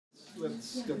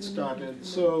let's get started.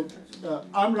 So,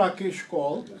 I'm Rakesh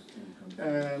Kaul,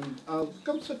 and I'll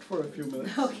come sit for a few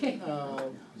minutes. Okay.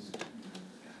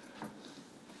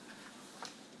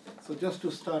 So just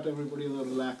to start everybody on a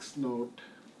relaxed note,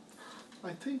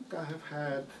 I think I have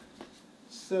had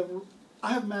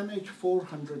I have managed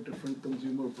 400 different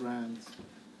consumer brands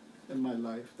in my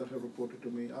life that have reported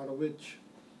to me, out of which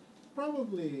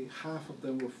probably half of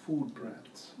them were food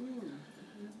brands.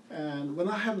 And when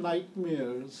I have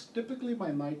nightmares, typically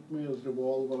my nightmares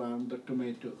revolve around the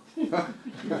tomato.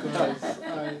 Because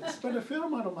I spent a fair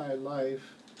amount of my life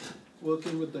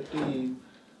working with the team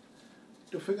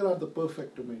to figure out the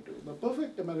perfect tomato. The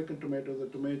perfect American tomato is a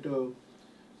tomato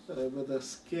with a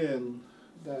skin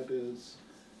that is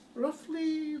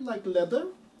roughly like leather,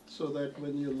 so that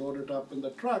when you load it up in the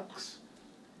trucks,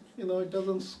 you know, it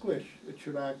doesn't squish. It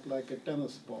should act like a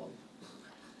tennis ball.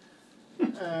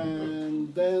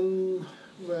 And then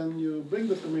when you bring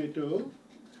the tomato,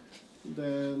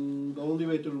 then the only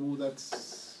way to remove that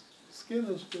skin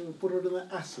is to put it in an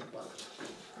acid bath.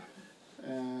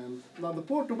 And now the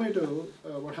poor tomato,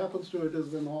 what happens to it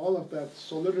is when all of that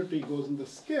solidity goes in the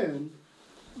skin,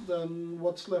 then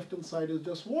what's left inside is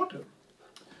just water.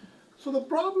 So the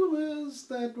problem is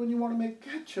that when you want to make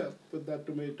ketchup with that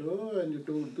tomato and you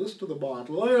do this to the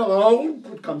bottle,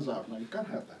 it comes out. Now you can't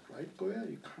have that, right, Koya?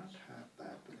 You can't have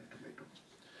that in a tomato.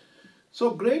 So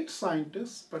great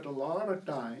scientists spent a lot of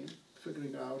time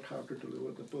figuring out how to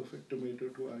deliver the perfect tomato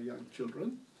to our young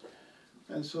children.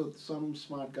 And so some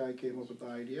smart guy came up with the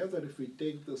idea that if we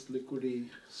take this liquidy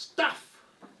stuff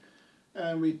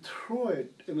and we throw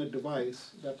it in a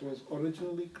device that was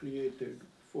originally created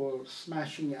for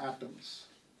smashing atoms.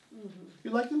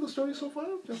 You liking the story so far?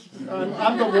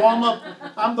 I'm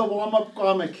the warm-up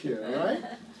comic here, right?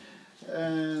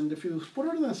 And if you put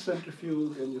it in a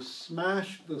centrifuge and you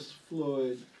smash this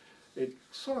fluid, it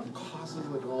sort of causes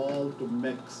it all to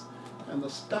mix. And the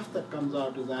stuff that comes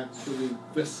out is actually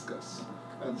viscous.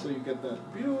 And so you get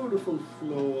that beautiful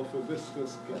flow of a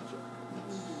viscous ketchup.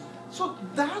 So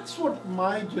that's what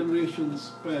my generation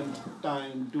spent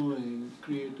time doing,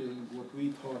 creating what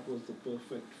we thought was the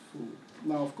perfect food.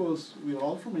 Now, of course, we're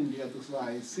all from India, this is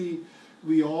IAAC.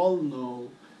 We all know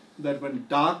that when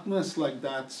darkness like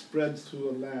that spreads through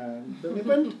a land, then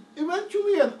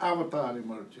eventually an avatar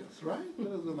emerges, right?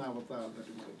 There is an avatar that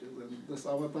emerges. And this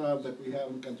avatar that we have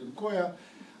in Kanchan, Koya,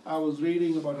 I was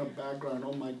reading about her background.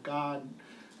 Oh my God,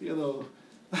 you know,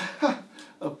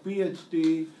 a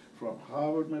PhD from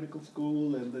Harvard Medical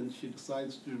School, and then she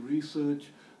decides to research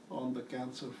on the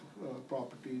cancer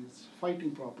properties, fighting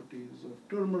properties of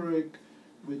turmeric,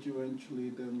 which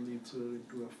eventually then leads her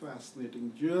into a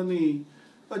fascinating journey,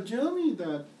 a journey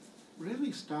that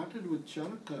really started with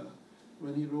Charaka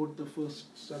when he wrote the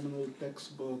first seminal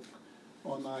textbook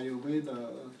on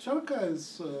Ayurveda. Charaka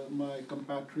is my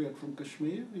compatriot from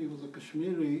Kashmir. He was a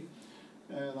Kashmiri,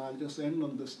 and I'll just end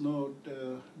on this note.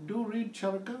 Do read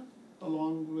Charaka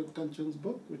along with Kanchan's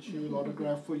book, which she will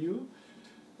autograph for you.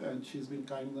 And she's been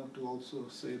kind enough to also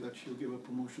say that she'll give a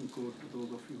promotion code to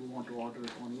those of you who want to order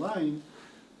it online.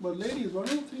 But ladies, one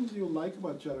of the things you like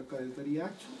about Charaka is that he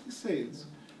actually says,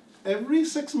 every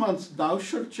 6 months thou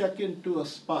should check into a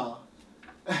spa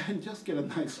and just get a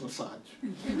nice massage.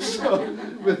 So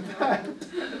with that,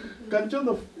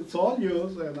 Kanchan, it's all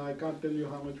yours, and I can't tell you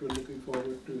how much we're looking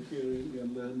forward to hearing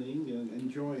and learning and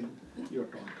enjoying your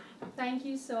talk. Thank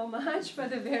you so much for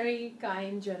the very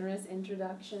kind, generous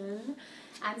introduction.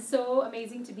 And so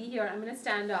amazing to be here. I'm going to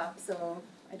stand up so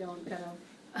I don't kind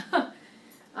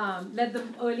of let the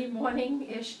early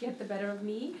morning-ish get the better of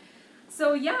me.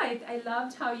 So yeah, I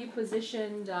loved how you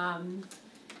positioned,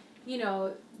 you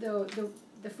know,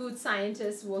 the food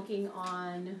scientists working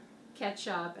on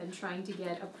ketchup and trying to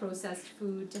get a processed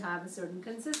food to have a certain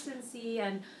consistency.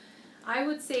 And I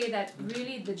would say that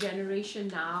really the generation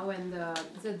now and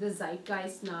the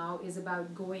zeitgeist now is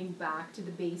about going back to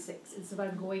the basics. It's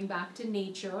about going back to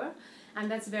nature. And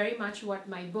that's very much what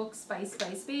my book, Spice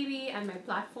Spice Baby, and my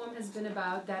platform has been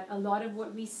about, that a lot of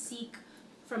what we seek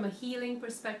from a healing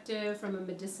perspective, from a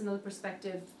medicinal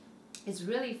perspective, is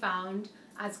really found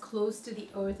as close to the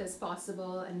earth as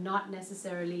possible and not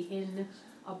necessarily in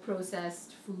a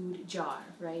processed food jar,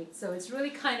 right? So it's really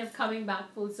kind of coming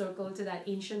back full circle to that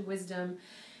ancient wisdom.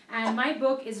 And my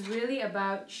book is really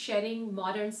about shedding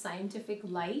modern scientific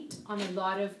light on a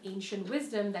lot of ancient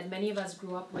wisdom that many of us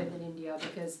grew up with in India,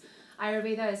 because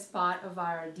Ayurveda is part of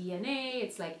our DNA.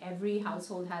 It's like every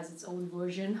household has its own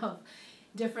version of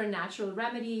different natural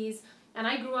remedies. And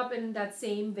I grew up in that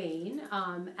same vein.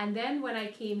 And then when I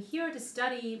came here to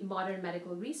study modern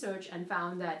medical research and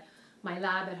found that my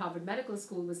lab at Harvard Medical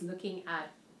School was looking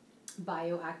at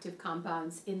bioactive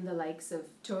compounds in the likes of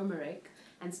turmeric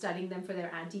and studying them for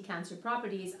their anti-cancer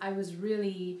properties, I was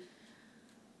really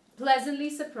pleasantly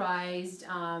surprised,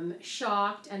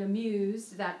 shocked, and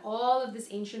amused that all of this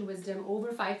ancient wisdom,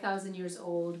 over 5,000 years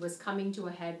old, was coming to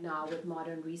a head now with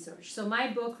modern research. So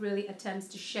my book really attempts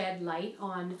to shed light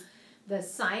on the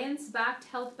science-backed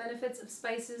health benefits of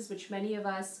spices, which many of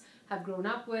us have grown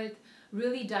up with,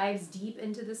 really dives deep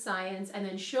into the science, and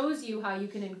then shows you how you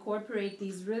can incorporate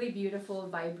these really beautiful,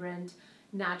 vibrant,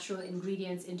 natural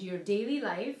ingredients into your daily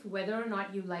life, whether or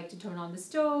not you like to turn on the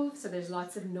stove. So there's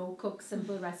lots of no-cook,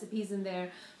 simple recipes in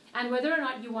there, and whether or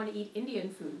not you want to eat Indian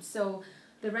food. So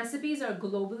the recipes are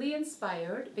globally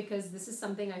inspired because this is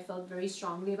something I felt very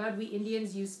strongly about. We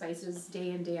Indians use spices day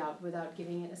in, day out without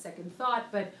giving it a second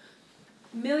thought, but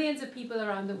millions of people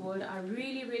around the world are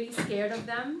really, really scared of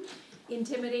them,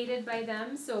 intimidated by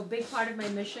them. So a big part of my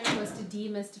mission was to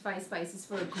demystify spices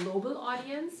for a global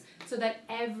audience so that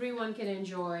everyone can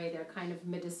enjoy their kind of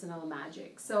medicinal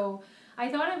magic. So I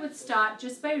thought I would start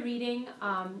just by reading.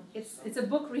 It's a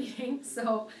book reading,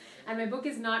 so, and my book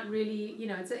is not really, you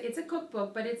know, it's a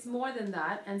cookbook, but it's more than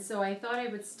that. And so I thought I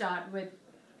would start with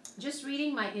just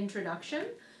reading my introduction,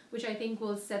 which I think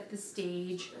will set the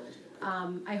stage,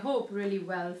 I hope, really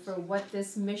well for what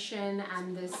this mission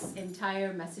and this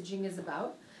entire messaging is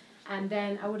about. And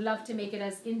then I would love to make it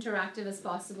as interactive as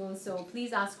possible, so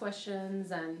please ask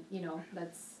questions and, you know,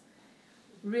 let's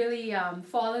really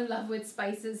fall in love with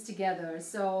spices together.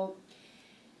 So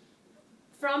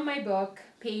from my book,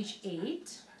 page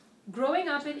 8, growing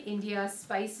up in India,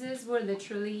 spices were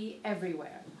literally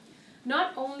everywhere.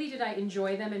 Not only did I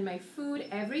enjoy them in my food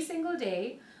every single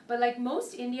day, but like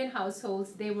most Indian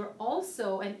households, they were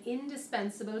also an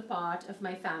indispensable part of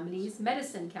my family's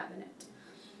medicine cabinet.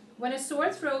 When a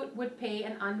sore throat would pay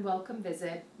an unwelcome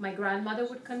visit, my grandmother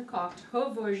would concoct her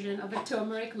version of a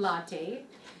turmeric latte: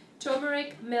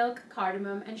 turmeric, milk,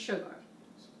 cardamom, and sugar.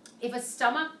 If a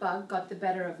stomach bug got the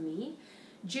better of me,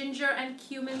 ginger and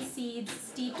cumin seeds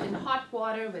steeped in hot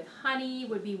water with honey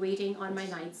would be waiting on my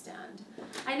nightstand.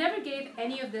 I never gave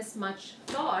any of this much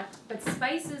thought, but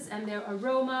spices and their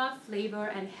aroma, flavor,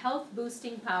 and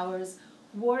health-boosting powers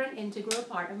were an integral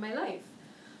part of my life.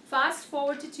 Fast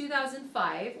forward to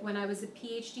 2005, when I was a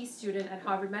PhD student at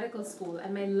Harvard Medical School,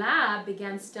 and my lab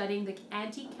began studying the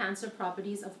anti-cancer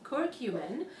properties of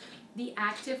curcumin, the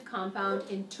active compound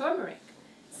in turmeric.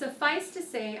 Suffice to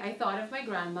say, I thought of my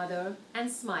grandmother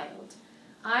and smiled.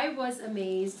 I was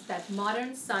amazed that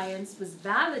modern science was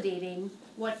validating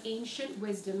what ancient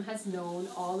wisdom has known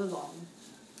all along.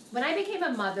 When I became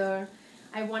a mother,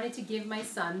 I wanted to give my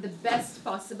son the best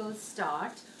possible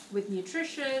start with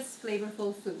nutritious,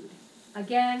 flavorful food.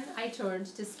 Again, I turned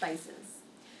to spices.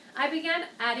 I began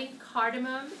adding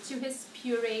cardamom to his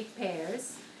pureed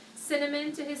pears,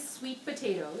 cinnamon to his sweet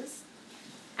potatoes,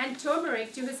 and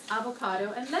turmeric to his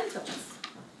avocado and lentils.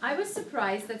 I was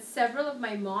surprised that several of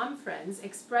my mom friends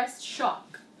expressed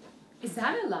shock. Is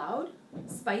that allowed?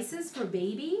 Spices for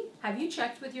baby? Have you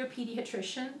checked with your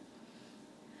pediatrician?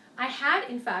 I had,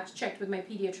 in fact, checked with my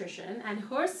pediatrician, and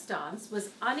her stance was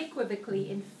unequivocally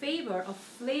in favor of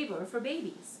flavor for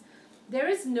babies. There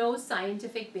is no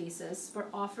scientific basis for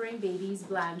offering babies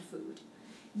bland food.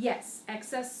 Yes,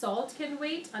 excess salt can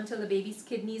wait until a baby's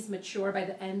kidneys mature by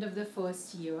the end of the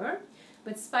first year,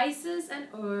 but spices and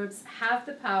herbs have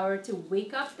the power to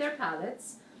wake up their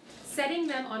palates, setting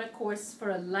them on a course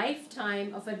for a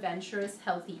lifetime of adventurous,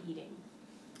 healthy eating.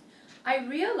 I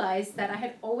realized what I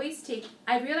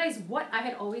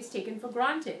had always taken for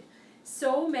granted.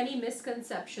 So many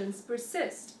misconceptions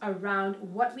persist around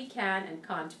what we can and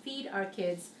can't feed our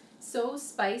kids, so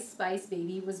Spice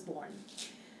Baby was born.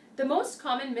 The most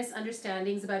common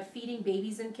misunderstandings about feeding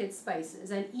babies and kids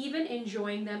spices, and even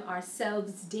enjoying them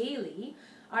ourselves daily,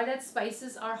 are that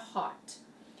spices are hot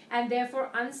and therefore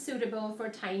unsuitable for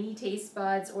tiny taste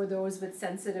buds or those with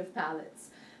sensitive palates.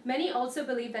 Many also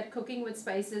believe that cooking with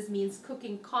spices means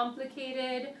cooking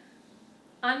complicated,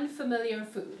 unfamiliar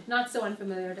food. Not so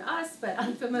unfamiliar to us, but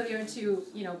unfamiliar to,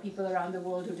 people around the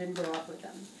world who didn't grow up with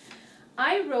them.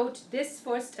 I wrote this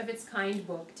first of its kind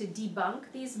book to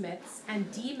debunk these myths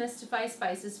and demystify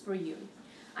spices for you.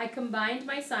 I combined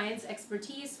my science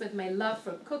expertise with my love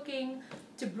for cooking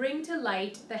to bring to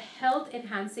light the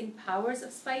health-enhancing powers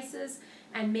of spices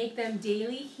and make them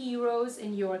daily heroes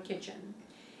in your kitchen.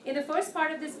 In the first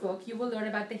part of this book, you will learn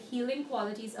about the healing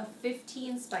qualities of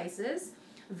 15 spices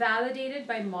validated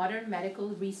by modern medical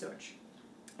research.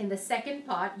 In the second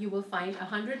part, you will find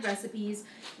 100 recipes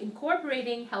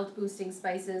incorporating health-boosting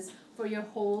spices for your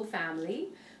whole family,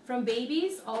 from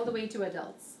babies all the way to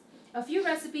adults. A few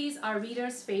recipes are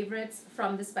readers' favorites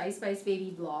from the Spice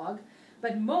Baby blog,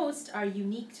 but most are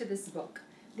unique to this book.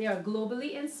 They are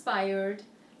globally inspired,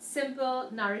 simple,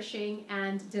 nourishing,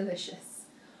 and delicious.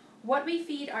 What we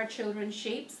feed our children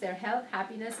shapes their health,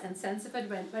 happiness, and sense of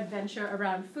adventure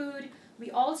around food. We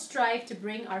all strive to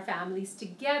bring our families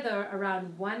together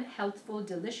around one healthful,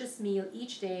 delicious meal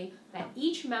each day that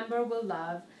each member will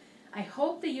love. I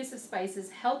hope the use of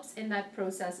spices helps in that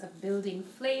process of building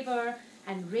flavor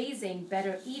and raising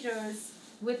better eaters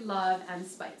with love and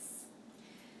spice.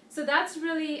 So that's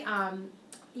really,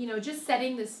 just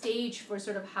setting the stage for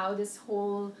sort of how this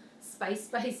whole Spice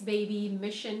Baby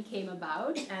mission came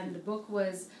about. And the book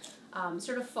was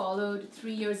sort of followed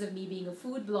 3 years of me being a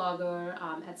food blogger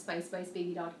at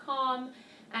spicespicebaby.com.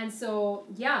 And so,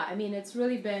 yeah, I mean, it's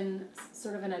really been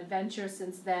sort of an adventure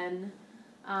since then.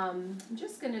 I'm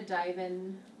just going to dive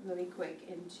in really quick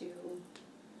into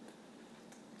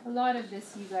a lot of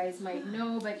this you guys might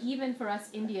know, but even for us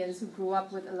Indians who grew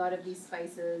up with a lot of these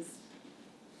spices,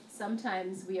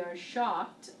 sometimes we are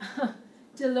shocked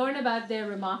to learn about their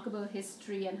remarkable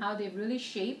history and how they've really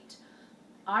shaped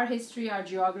our history, our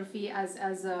geography as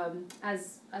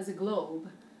a globe.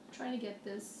 I'm trying to get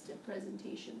this to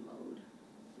presentation mode.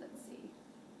 Let's see.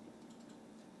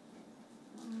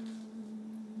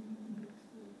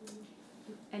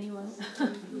 Anyone?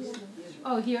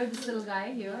 Oh, here, this little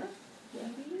guy here.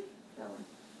 Maybe? That one.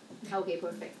 Okay,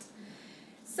 perfect.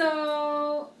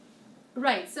 So,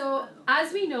 right, so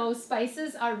as we know,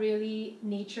 spices are really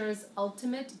nature's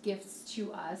ultimate gifts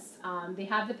to us. They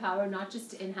have the power not just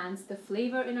to enhance the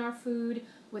flavor in our food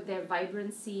with their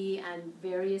vibrancy and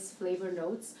various flavor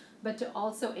notes, but to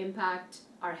also impact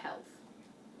our health.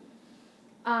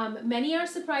 Many are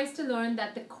surprised to learn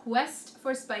that the quest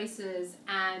for spices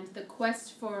and the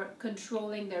quest for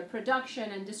controlling their production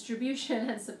and distribution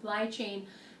and supply chain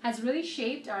has really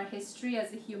shaped our history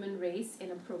as a human race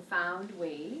in a profound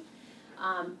way.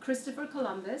 Christopher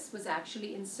Columbus was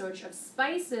actually in search of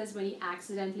spices when he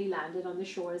accidentally landed on the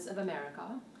shores of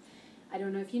America. I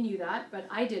don't know if you knew that, but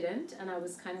I didn't, and I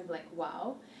was kind of like,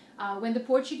 wow. When the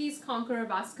Portuguese conqueror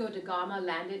Vasco da Gama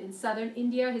landed in southern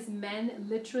India, his men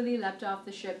literally leapt off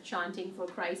the ship chanting for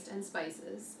Christ and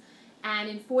spices. And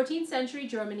in 14th century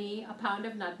Germany, a pound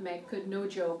of nutmeg could, no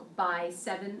joke, buy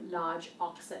 7 large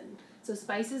oxen. So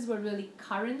spices were really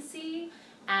currency,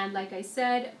 and like I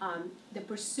said, the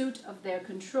pursuit of their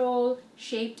control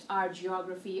shaped our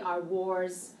geography, our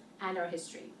wars, and our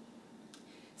history.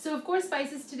 So of course,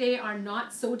 spices today are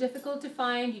not so difficult to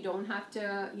find. You don't have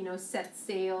to, set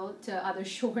sail to other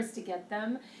shores to get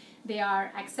them. They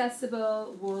are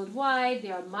accessible worldwide.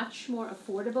 They are much more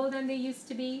affordable than they used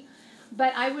to be.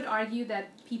 But I would argue that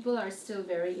people are still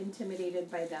very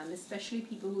intimidated by them, especially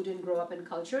people who didn't grow up in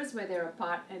cultures where they're a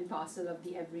part and parcel of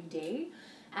the everyday.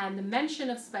 And the mention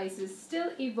of spices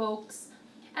still evokes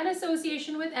an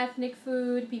association with ethnic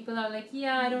food. People are like,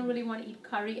 yeah, I don't really want to eat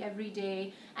curry every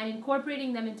day. And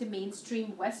incorporating them into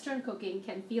mainstream Western cooking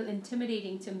can feel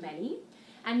intimidating to many.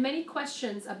 And many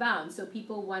questions abound. So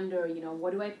people wonder,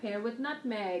 what do I pair with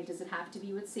nutmeg? Does it have to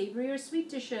be with savory or sweet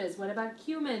dishes? What about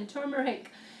cumin,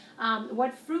 turmeric?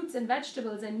 What fruits and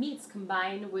vegetables and meats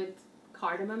combine with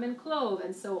cardamom and clove,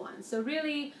 and so on. So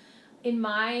really, in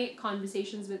my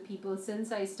conversations with people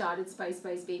since I started Spice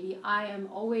Baby, I am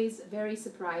always very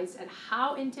surprised at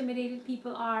how intimidated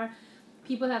people are.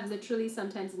 People have literally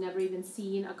sometimes never even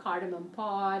seen a cardamom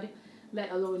pod,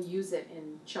 let alone use it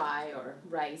in chai or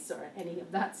rice or any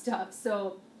of that stuff.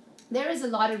 So there is a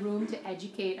lot of room to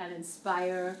educate and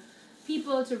inspire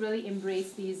people to really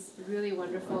embrace these really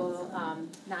wonderful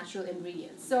natural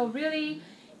ingredients. So really,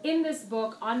 in this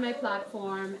book, on my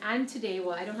platform, and today,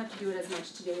 well, I don't have to do it as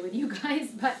much today with you guys,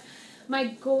 but my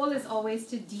goal is always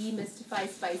to demystify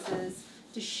spices,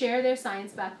 to share their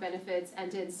science-backed benefits,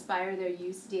 and to inspire their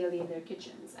use daily in their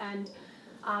kitchens. And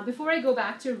before I go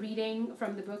back to reading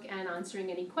from the book and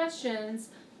answering any questions,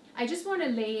 I just want to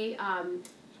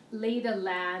lay the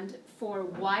land for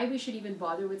why we should even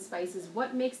bother with spices,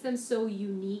 what makes them so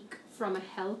unique from a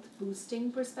health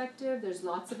boosting perspective. There's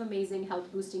lots of amazing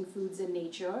health boosting foods in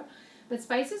nature, but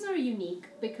spices are unique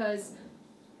because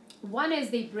one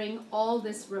is they bring all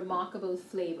this remarkable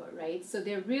flavor, right? So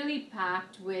they're really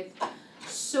packed with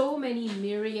so many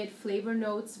myriad flavor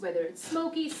notes, whether it's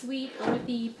smoky, sweet,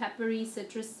 earthy, peppery,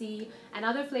 citrusy, and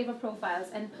other flavor profiles.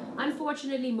 And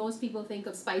unfortunately, most people think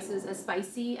of spices as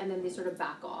spicy and then they sort of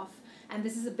back off. And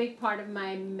this is a big part of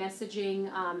my messaging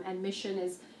and mission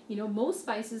is, most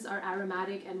spices are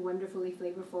aromatic and wonderfully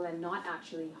flavorful and not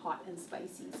actually hot and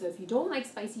spicy. So if you don't like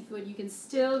spicy food, you can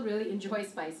still really enjoy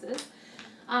spices.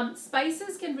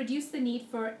 Spices can reduce the need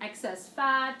for excess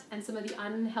fat and some of the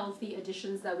unhealthy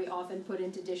additions that we often put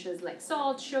into dishes like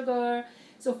salt, sugar.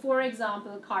 So for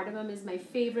example, cardamom is my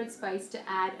favorite spice to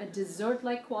add a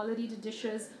dessert-like quality to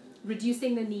dishes,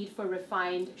 reducing the need for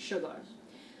refined sugar.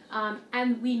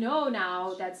 And we know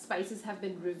now that spices have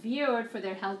been revered for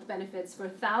their health benefits for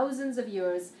thousands of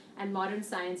years, and modern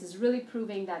science is really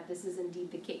proving that this is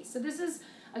indeed the case. So this is,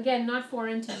 again, not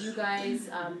foreign to you guys,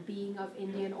 being of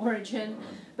Indian origin,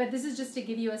 but this is just to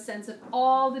give you a sense of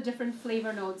all the different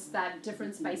flavor notes that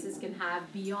different spices can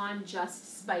have beyond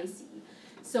just spicy.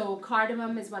 So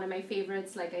cardamom is one of my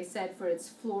favorites, like I said, for its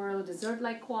floral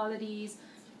dessert-like qualities.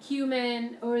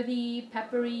 Cumin, earthy,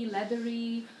 peppery,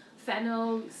 leathery,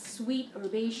 fennel, sweet,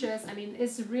 herbaceous. I mean,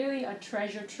 it's really a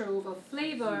treasure trove of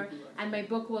flavor, and my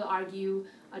book will argue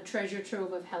a treasure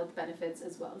trove of health benefits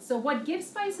as well. So what gives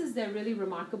spices their really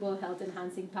remarkable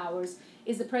health-enhancing powers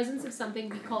is the presence of something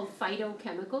we call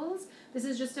phytochemicals. This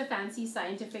is just a fancy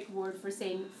scientific word for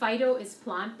saying phyto is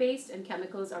plant-based and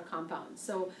chemicals are compounds.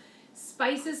 So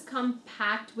spices come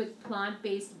packed with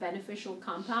plant-based beneficial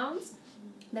compounds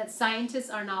that scientists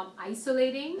are now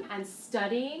isolating and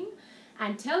studying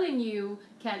and telling you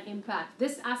can impact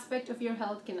this aspect of your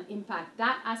health, can impact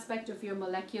that aspect of your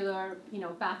molecular,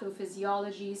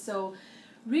 pathophysiology. So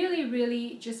really,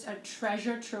 really just a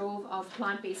treasure trove of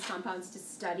plant-based compounds to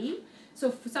study.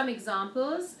 So for some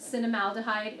examples,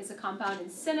 cinnamaldehyde is a compound in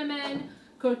cinnamon.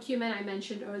 Curcumin, I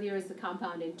mentioned earlier, is the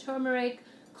compound in turmeric.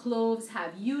 Cloves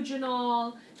have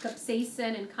eugenol.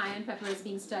 Capsaicin and cayenne pepper is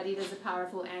being studied as a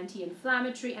powerful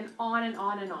anti-inflammatory, and on and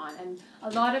on and on. And a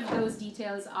lot of those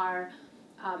details are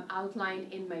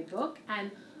outlined in my book.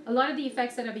 And a lot of the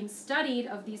effects that are being studied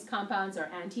of these compounds are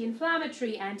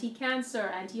anti-inflammatory,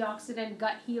 anti-cancer, antioxidant,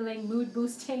 gut healing, mood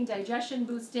boosting, digestion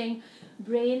boosting,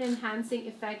 brain enhancing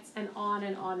effects, and on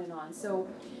and on and on. So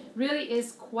really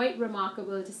is quite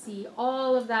remarkable to see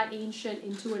all of that ancient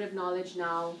intuitive knowledge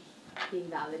now being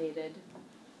validated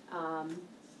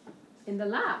in the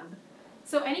lab.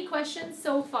 So any questions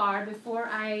so far before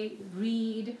I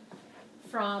read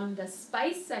from the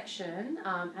spice section?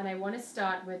 And I want to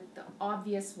start with the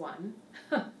obvious one,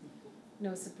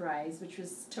 no surprise, which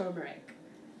was turmeric.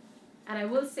 And I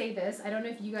will say this, I don't know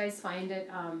if you guys find it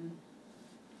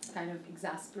kind of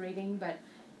exasperating, but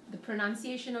the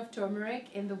pronunciation of turmeric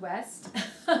in the West,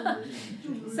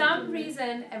 some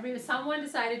reason, someone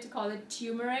decided to call it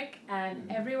turmeric,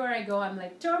 and everywhere I go, I'm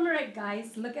like, turmeric,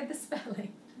 guys, look at the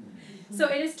spelling. So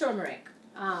it is turmeric,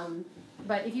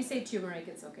 but if you say turmeric,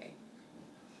 it's okay.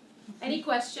 Any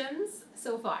questions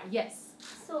so far? Yes?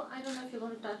 So I don't know if you're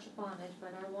going to touch upon it,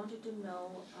 but I wanted to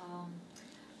know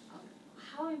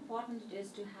how important it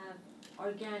is to have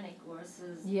organic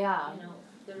versus,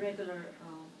 the regular,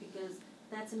 because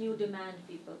that's a new demand.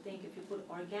 People think if you put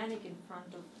organic in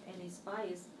front of any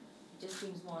spice, it just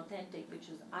seems more authentic, which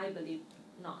is, I believe,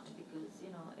 not, because,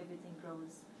 everything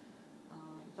grows.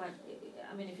 But,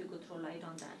 I mean, if you could throw light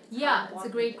on that. It's a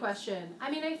great question. I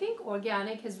mean, I think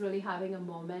organic is really having a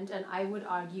moment, and I would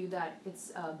argue that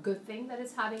it's a good thing that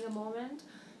it's having a moment.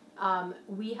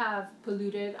 We have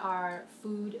polluted our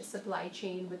food supply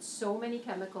chain with so many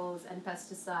chemicals and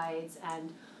pesticides,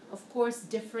 and of course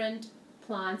different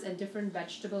plants and different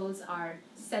vegetables are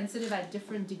sensitive at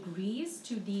different degrees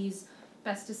to these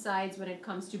pesticides when it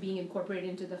comes to being incorporated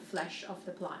into the flesh of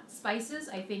the plant. Spices,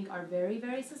 I think, are very,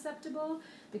 very susceptible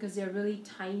because they're really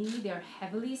tiny, they're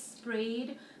heavily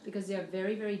sprayed because they're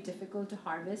very, very difficult to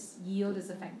harvest. Yield is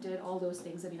affected, all those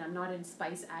things. I mean, I'm not in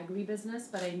spice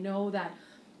agribusiness, but I know that,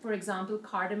 for example,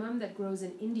 cardamom that grows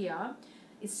in India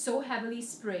is so heavily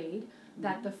sprayed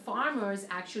that the farmers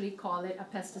actually call it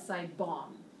a pesticide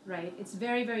bomb, right? It's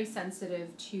very, very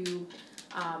sensitive to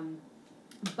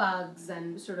bugs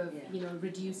and sort of,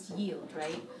 reduced yield,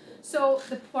 right? So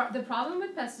the problem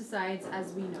with pesticides,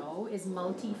 as we know, is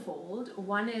multifold.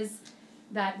 One is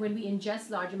that when we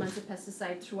ingest large amounts of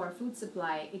pesticide through our food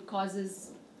supply, it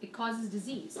causes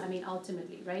disease, I mean,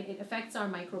 ultimately, right? It affects our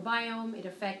microbiome, it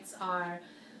affects our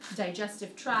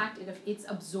digestive tract, it's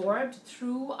absorbed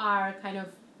through our kind of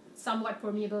somewhat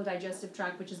permeable digestive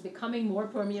tract, which is becoming more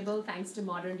permeable thanks to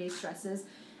modern day stresses,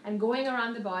 and going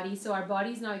around the body. So our body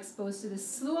is now exposed to this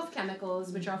slew of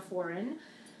chemicals which are foreign,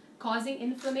 causing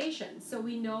inflammation. So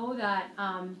we know that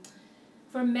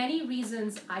for many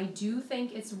reasons, I do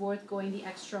think it's worth going the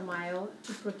extra mile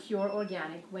to procure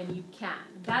organic when you can.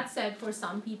 That said, for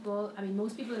some people, I mean,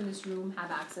 most people in this room have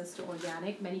access to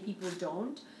organic, many people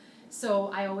don't.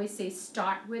 So I always say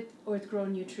start with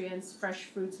earth-grown nutrients, fresh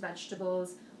fruits,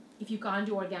 vegetables. If you can't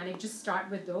do organic, just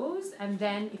start with those, and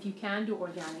then if you can do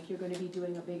organic, you're going to be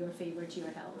doing a bigger favor to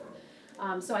your health.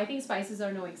 So I think spices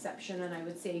are no exception, and I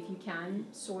would say if you can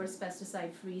source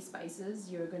pesticide-free spices,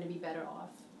 you're going to be better off.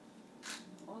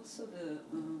 Also,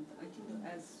 I think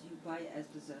as you buy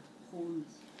as a whole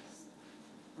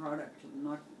product,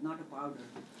 not a powder.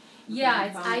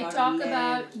 Yeah, I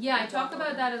talk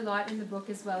about that a lot in the book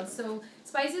as well. So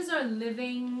spices are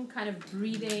living, kind of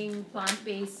breathing,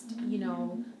 plant-based,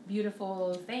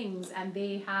 beautiful things, and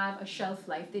they have a shelf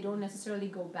life. They don't necessarily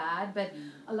go bad, but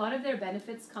a lot of their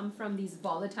benefits come from these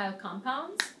volatile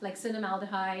compounds, like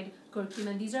cinnamaldehyde,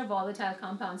 curcumin. These are volatile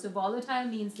compounds. So volatile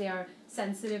means they are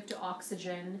sensitive to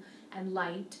oxygen and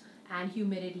light and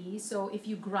humidity. So if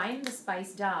you grind the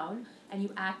spice down and you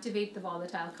activate the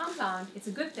volatile compound, it's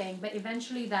a good thing, but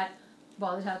eventually that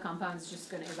volatile compound is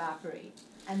just going to evaporate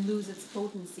and lose its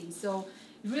potency. So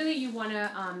really you want to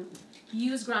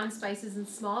use ground spices in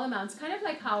small amounts, kind of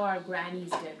like how our grannies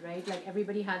did, right? Like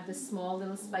everybody had this small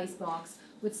little spice box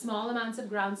with small amounts of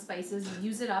ground spices. You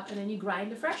use it up and then you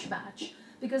grind a fresh batch,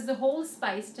 because the whole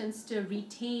spice tends to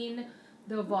retain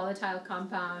the volatile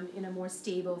compound in a more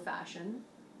stable fashion.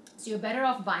 So you're better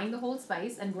off buying the whole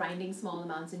spice and grinding small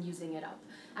amounts and using it up.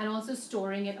 And also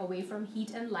storing it away from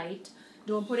heat and light.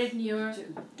 Don't put it near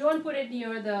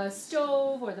the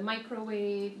stove or the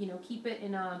microwave. Keep it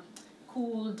in a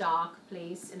cool, dark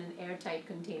place in an airtight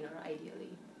container,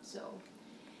 ideally. So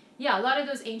yeah, a lot of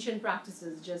those ancient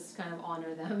practices, just kind of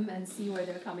honor them and see where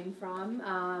they're coming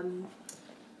from.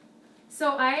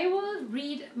 So I will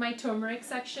read my turmeric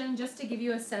section just to give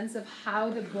you a sense of how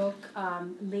the book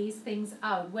lays things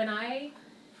out. When I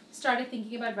started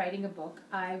thinking about writing a book,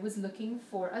 I was looking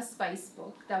for a spice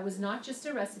book that was not just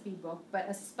a recipe book, but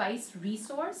a spice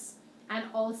resource, and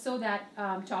also that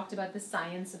talked about the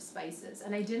science of spices.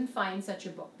 And I didn't find such a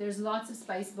book. There's lots of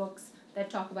spice books that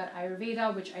talk about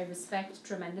Ayurveda, which I respect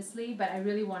tremendously, but I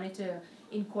really wanted to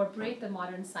incorporate the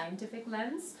modern scientific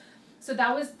lens. So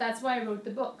that's why I wrote the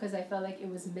book, because I felt like it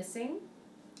was missing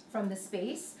from the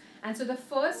space. And so the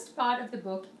first part of the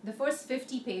book, the first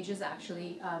 50 pages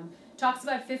actually, talks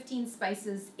about 15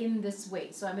 spices in this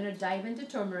way. So I'm going to dive into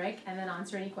turmeric and then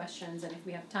answer any questions. And if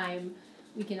we have time,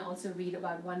 we can also read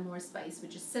about one more spice,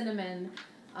 which is cinnamon,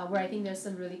 where I think there's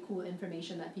some really cool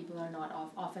information that people are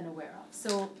not often aware of.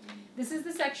 So this is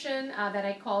the section that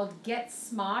I called Get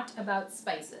Smart About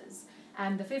Spices.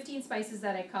 And the 15 spices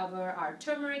that I cover are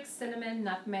turmeric, cinnamon,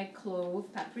 nutmeg,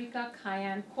 clove, paprika,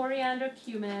 cayenne, coriander,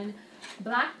 cumin,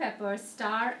 black pepper,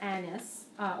 star anise,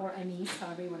 or anise,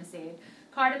 however you want to say it,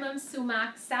 cardamom,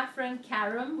 sumac, saffron,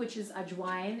 carom, which is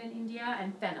ajwain in India,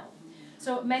 and fennel.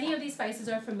 So many of these spices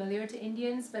are familiar to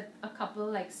Indians, but a couple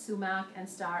like sumac and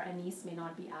star anise may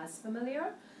not be as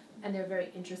familiar, and they're very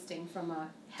interesting from a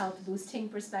health boosting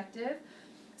perspective.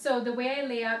 So the way I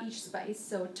lay out each spice,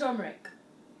 so turmeric.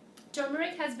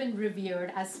 Turmeric has been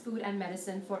revered as food and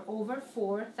medicine for over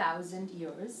 4,000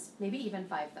 years, maybe even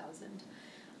 5,000.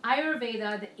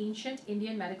 Ayurveda, the ancient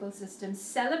Indian medical system,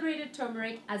 celebrated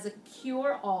turmeric as a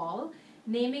cure-all,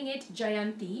 naming it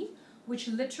Jayanti, which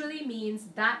literally means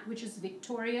that which is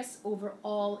victorious over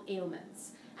all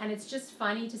ailments. And it's just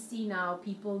funny to see now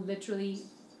people literally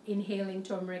inhaling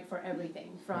turmeric for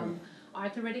everything, from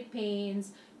arthritic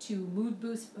pains to mood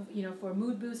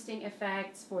boosting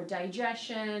effects, for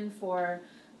digestion, for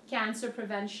cancer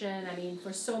prevention,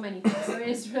 for so many things. So it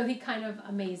is really kind of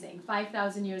amazing.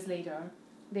 5,000 years later,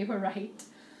 they were right.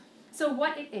 So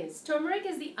what it is, turmeric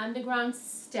is the underground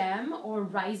stem or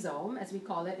rhizome, as we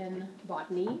call it in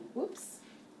botany. Oops.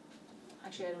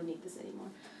 Actually, I don't need this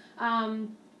anymore.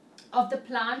 Of the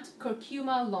plant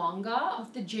Curcuma longa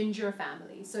of the ginger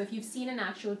family. So if you've seen an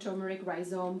actual turmeric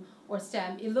rhizome or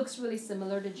stem, it looks really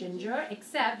similar to ginger,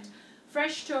 except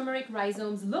fresh turmeric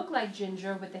rhizomes look like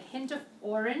ginger with a hint of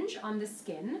orange on the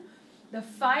skin. The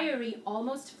fiery,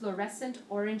 almost fluorescent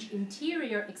orange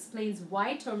interior explains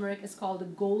why turmeric is called a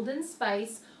golden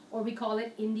spice, or we call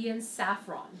it Indian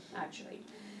saffron, actually.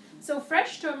 So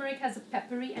fresh turmeric has a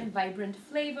peppery and vibrant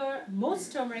flavor.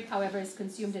 Most turmeric, however, is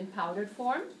consumed in powdered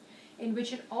form, in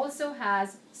which it also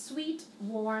has sweet,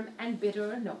 warm, and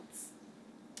bitter notes.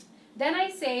 Then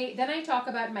I talk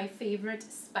about my favorite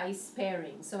spice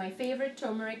pairings. So my favorite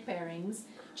turmeric pairings,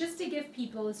 just to give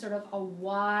people sort of a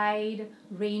wide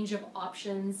range of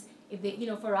options. If they,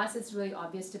 for us, it's really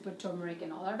obvious to put turmeric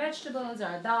in all our vegetables,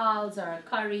 our dals, our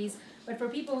curries. But for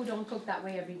people who don't cook that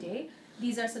way every day,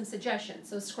 these are some suggestions.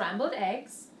 So scrambled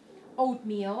eggs,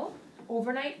 oatmeal,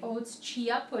 overnight oats,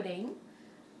 chia pudding,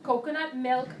 coconut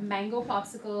milk, mango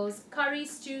popsicles, curry,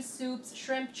 stew, soups,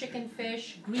 shrimp, chicken,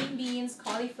 fish, green beans,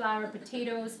 cauliflower,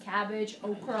 potatoes, cabbage,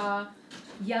 okra,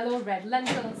 yellow, red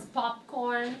lentils,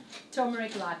 popcorn,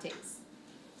 turmeric lattes.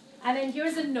 And then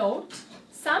here's a note.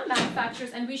 some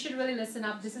manufacturers, and we should really listen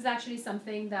up, this is actually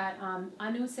something that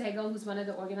Anu Sehgal, who's one of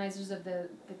the organizers of the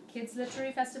Kids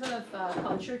Literary Festival of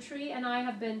Culture Tree, and I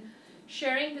have been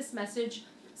sharing this message.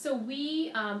 So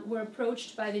we were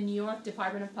approached by the New York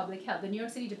Department of Public Health, the New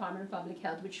York City Department of Public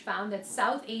Health, which found that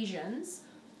South Asians,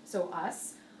 so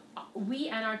us, we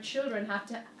and our children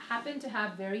happen to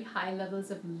have very high levels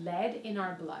of lead in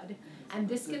our blood. And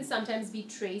this can sometimes be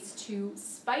traced to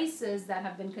spices that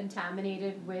have been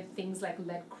contaminated with things like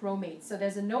lead chromate. So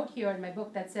there's a note here in my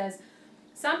book that says,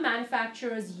 some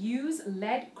manufacturers use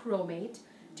lead chromate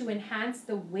to enhance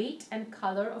the weight and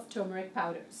color of turmeric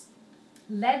powders.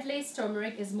 Lead-laced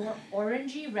turmeric is more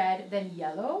orangey red than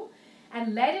yellow,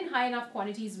 and lead in high enough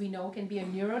quantities we know can be a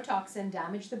neurotoxin,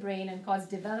 damage the brain, and cause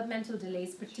developmental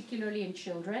delays, particularly in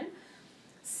children.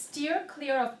 Steer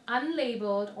clear of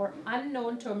unlabeled or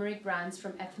unknown turmeric brands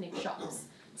from ethnic shops.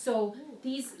 So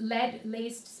these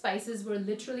lead-laced spices were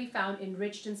literally found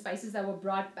enriched in spices that were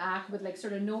brought back with like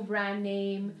sort of no brand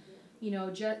name, you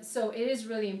know, so it is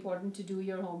really important to do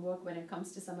your homework when it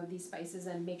comes to some of these spices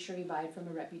and make sure you buy it from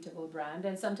a reputable brand.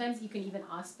 And sometimes you can even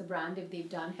ask the brand if they've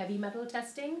done heavy metal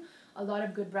testing. A lot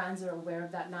of good brands are aware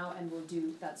of that now and will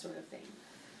do that sort of thing.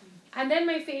 And then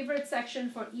my favorite section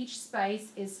for each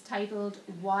spice is titled,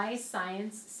 Why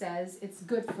Science Says It's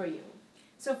Good for You.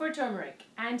 So for turmeric,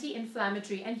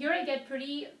 anti-inflammatory, and here I get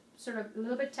pretty sort of a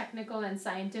little bit technical and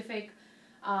scientific,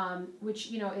 which,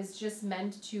 you know, is just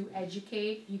meant to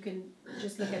educate. You can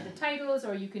just look at the titles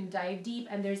or you can dive deep,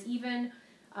 and there's even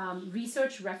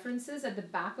research references at the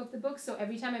back of the book. So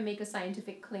every time I make a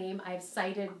scientific claim, I've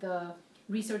cited the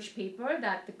research paper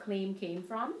that the claim came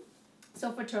from.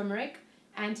 So for turmeric,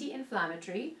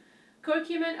 anti-inflammatory,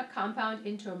 curcumin, a compound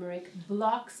in turmeric,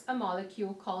 blocks a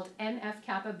molecule called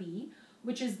NF-kappa B,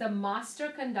 which is the master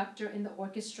conductor in the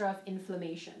orchestra of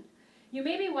inflammation. You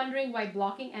may be wondering why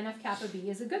blocking NF-kappa B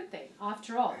is a good thing.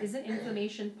 After all, isn't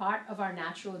inflammation part of our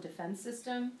natural defense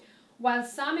system? While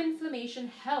some inflammation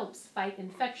helps fight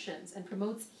infections and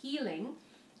promotes healing,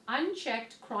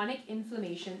 unchecked chronic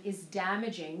inflammation is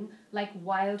damaging like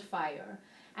wildfire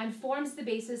and forms the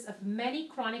basis of many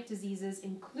chronic diseases,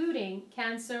 including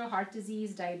cancer, heart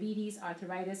disease, diabetes,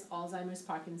 arthritis, Alzheimer's,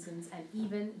 Parkinson's, and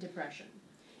even depression.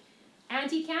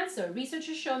 Anti-cancer. Research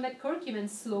has shown that curcumin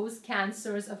slows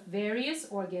cancers of various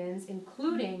organs,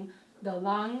 including the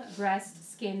lung,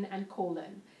 breast, skin, and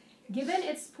colon. Given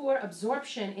its poor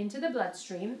absorption into the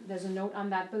bloodstream, there's a note on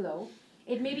that below,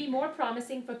 it may be more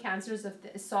promising for cancers of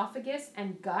the esophagus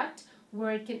and gut,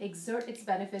 where it can exert its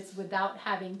benefits without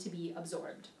having to be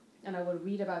absorbed. And I will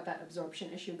read about that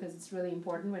absorption issue because it's really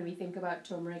important when we think about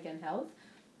turmeric and health.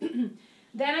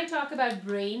 Then I talk about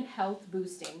brain health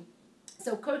boosting.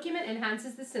 So curcumin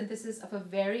enhances the synthesis of a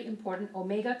very important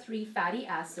omega-3 fatty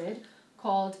acid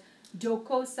called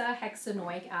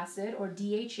docosahexaenoic acid, or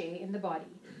DHA, in the body.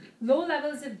 Low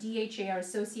levels of DHA are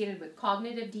associated with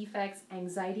cognitive defects,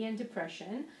 anxiety, and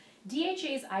depression. DHA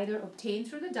is either obtained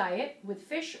through the diet, with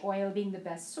fish oil being the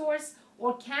best source,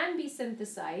 or can be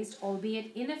synthesized,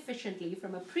 albeit inefficiently,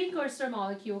 from a precursor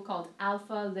molecule called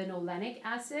alpha-linolenic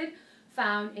acid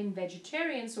found in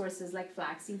vegetarian sources like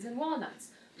flax seeds and walnuts.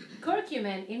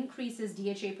 Curcumin increases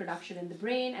DHA production in the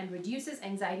brain and reduces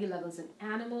anxiety levels in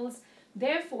animals.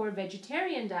 Therefore,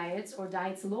 vegetarian diets or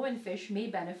diets low in fish may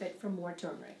benefit from more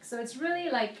turmeric. So it's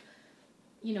really like,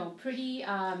 you know, pretty...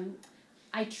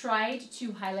 I tried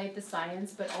to highlight the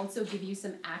science, but also give you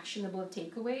some actionable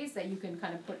takeaways that you can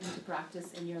kind of put into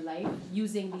practice in your life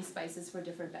using these spices for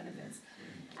different benefits.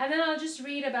 And then I'll just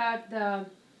read about the,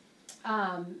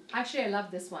 actually I love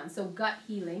this one. So gut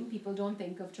healing. People don't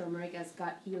think of turmeric as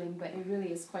gut healing, but it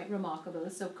really is quite remarkable.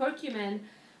 So curcumin,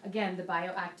 again, the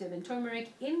bioactive in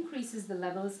turmeric, increases the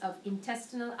levels of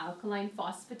intestinal alkaline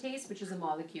phosphatase, which is a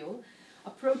molecule, a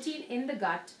protein in the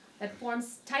gut that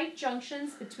forms tight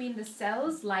junctions between the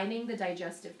cells lining the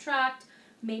digestive tract,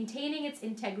 maintaining its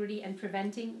integrity and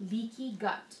preventing leaky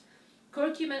gut.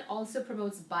 Curcumin also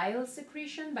promotes bile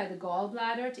secretion by the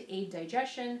gallbladder to aid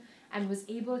digestion and was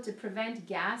able to prevent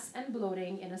gas and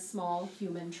bloating in a small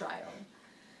human trial.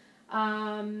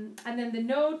 And then the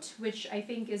note, which I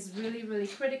think is really, really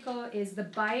critical, is the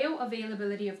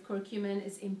bioavailability of curcumin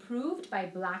is improved by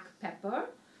black pepper.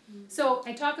 So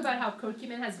I talk about how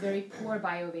curcumin has very poor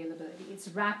bioavailability. It's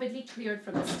rapidly cleared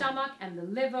from the stomach and the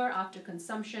liver after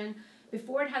consumption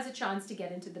before it has a chance to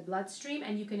get into the bloodstream,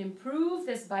 and you can improve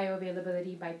this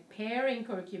bioavailability by pairing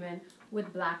curcumin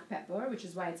with black pepper, which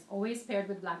is why it's always paired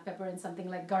with black pepper in something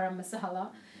like garam masala.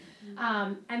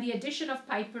 And the addition of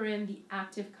piperine, the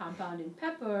active compound in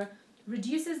pepper,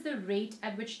 reduces the rate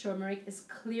at which turmeric is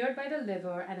cleared by the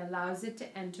liver and allows it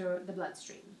to enter the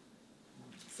bloodstream.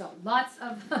 So lots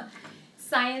of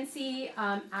sciencey,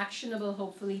 actionable,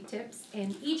 hopefully, tips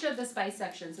in each of the spice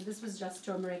sections. So this was just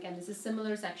turmeric, and this is a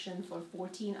similar section for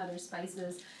 14 other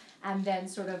spices, and then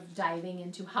sort of diving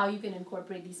into how you can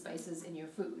incorporate these spices in your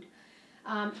food.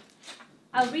 I'll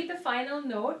read the final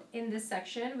note in this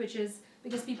section, which is,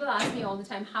 because people ask me all the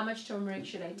time, how much turmeric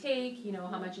should I take, you know,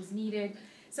 how much is needed.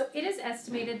 So it is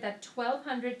estimated that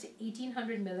 1,200 to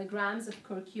 1,800 milligrams of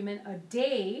curcumin a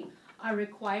day are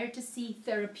required to see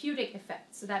therapeutic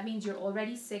effects. So that means you're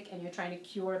already sick and you're trying to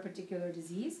cure a particular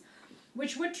disease,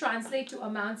 which would translate to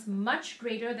amounts much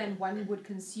greater than one would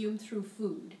consume through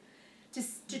food.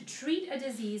 To treat a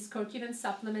disease, curcumin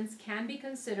supplements can be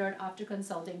considered after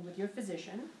consulting with your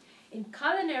physician. In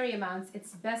culinary amounts,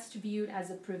 it's best viewed as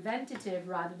a preventative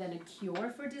rather than a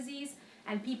cure for disease,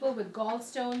 and people with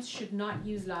gallstones should not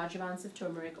use large amounts of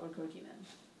turmeric or curcumin.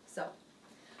 So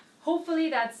hopefully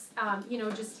that's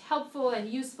just helpful and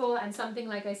useful, and something,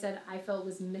 like I said, I felt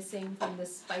was missing from the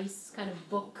spice kind of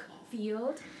book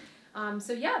field.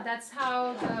 So yeah, that's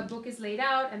how the book is laid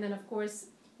out, and then of course,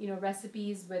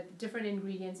 recipes with different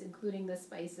ingredients, including the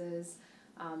spices.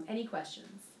 Any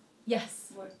questions?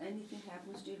 Yes? What, anything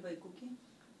happens to it by cooking?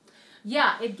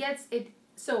 Yeah,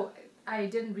 so I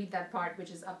didn't read that part, which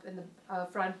is up in the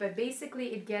front, but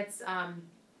basically it gets,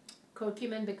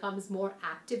 curcumin becomes more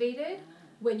activated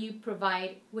when you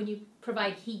provide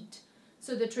heat.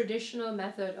 So the traditional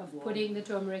method of putting the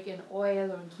turmeric in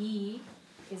oil or ghee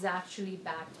is actually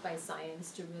backed by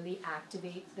science to really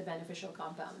activate the beneficial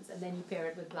compounds, and then you pair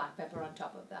it with black pepper on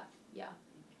top of that. Yeah.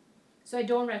 So I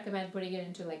don't recommend putting it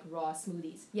into like raw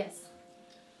smoothies. Yes?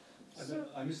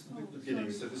 I missed the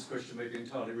beginning, so this question may be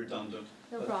entirely redundant.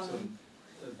 No problem.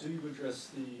 Do you address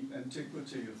the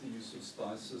antiquity of the use of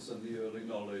spices and the early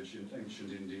knowledge in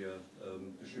ancient India,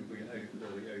 presumably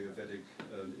early Ayurvedic?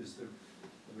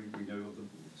 We know of the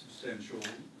substantial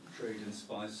trade in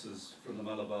spices from the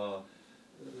Malabar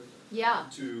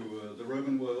to the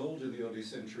Roman world in the early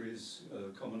centuries,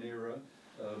 Common Era,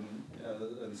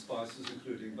 and spices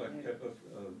including black pepper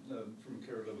from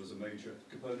Kerala was a major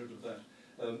component of that.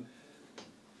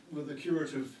 Were the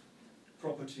curative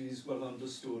properties well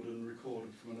understood and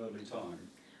recorded from an early time?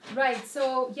 Right.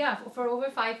 So yeah, for over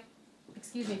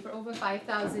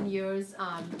 5,000 years,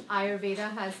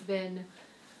 Ayurveda has been,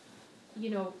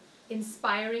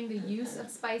 inspiring the use of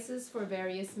spices for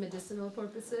various medicinal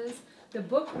purposes. The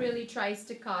book really tries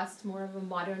to cast more of a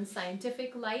modern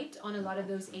scientific light on a lot of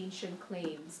those ancient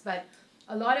claims, but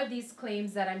a lot of these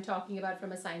claims that I'm talking about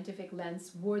from a scientific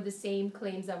lens were the same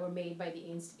claims that were made by the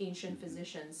ancient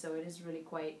physicians, so it is really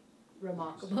quite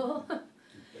remarkable.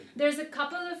 There's a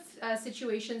couple of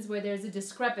situations where there's a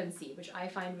discrepancy, which I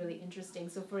find really interesting.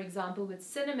 So for example, with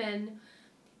cinnamon,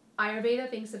 Ayurveda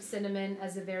thinks of cinnamon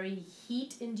as a very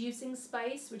heat-inducing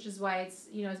spice, which is why it's,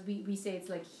 we say it's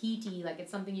like heaty, like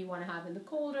it's something you want to have in the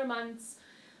colder months.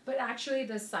 But actually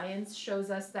the science shows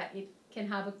us that it can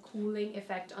have a cooling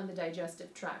effect on the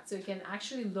digestive tract. So it can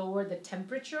actually lower the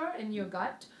temperature in your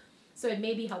gut. So it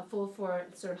may be helpful for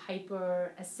sort of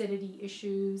hyperacidity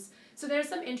issues. So there's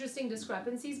some interesting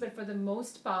discrepancies, but for the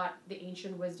most part, the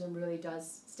ancient wisdom really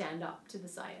does stand up to the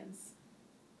science.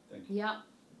 Thank you. Yeah.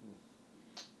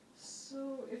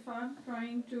 So if I'm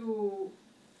trying to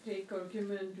take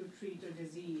curcumin to treat a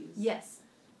disease, yes,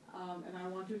 and I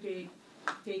want to take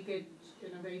it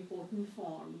in a very potent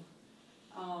form,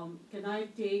 can I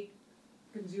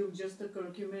consume just the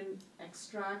curcumin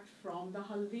extract from the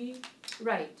haldi?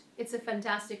 Right. It's a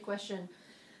fantastic question.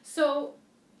 So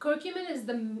curcumin is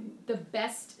the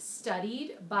best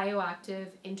studied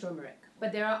bioactive in turmeric,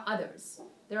 but there are others.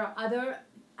 There are other,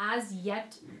 as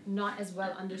yet not as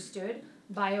well understood,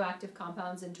 bioactive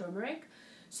compounds in turmeric.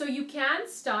 So you can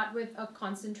start with a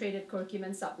concentrated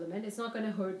curcumin supplement. It's not going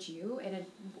to hurt you, and it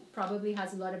probably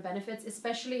has a lot of benefits,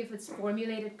 especially if it's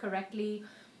formulated correctly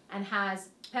and has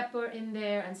pepper in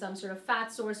there and some sort of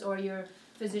fat source, or your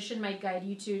physician might guide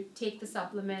you to take the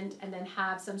supplement and then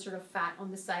have some sort of fat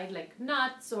on the side, like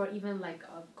nuts or even like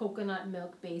a coconut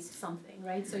milk based something,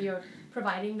 right? So you're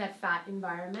providing that fat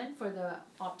environment for the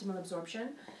optimal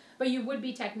absorption. But you would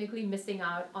be technically missing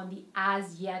out on the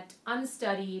as yet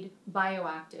unstudied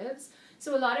bioactives.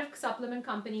 So a lot of supplement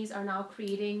companies are now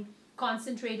creating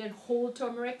concentrated whole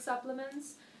turmeric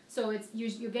supplements. So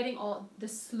you're getting all the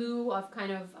slew of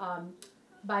kind of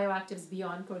bioactives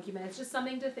beyond curcumin. It's just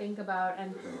something to think about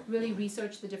and really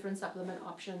research the different supplement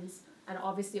options, and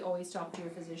obviously always talk to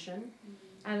your physician.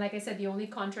 And like I said, the only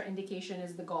contraindication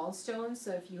is the gallstones.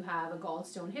 So if you have a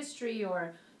gallstone history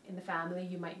or in the family,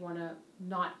 you might want to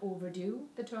not overdo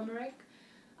the turmeric.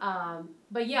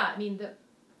 But yeah, I mean,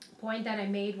 point that I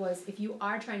made was if you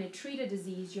are trying to treat a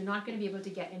disease, you're not going to be able to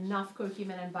get enough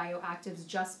curcumin and bioactives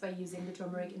just by using the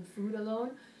turmeric in food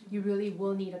alone. You really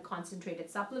will need a concentrated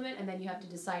supplement, and then you have to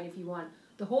decide if you want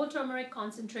the whole turmeric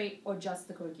concentrate or just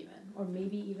the curcumin, or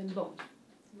maybe even both.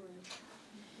 Right.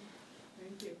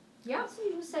 Thank you. Yeah. So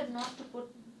you said not to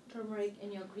put turmeric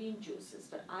in your green juices,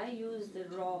 but I use the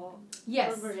raw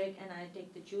Yes. turmeric and I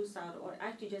take the juice out, or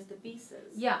actually just the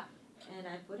pieces. Yeah. And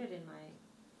I put it in my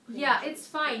green Yeah, juice. it's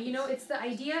fine. You know, it's the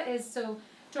idea is, so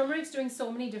turmeric's doing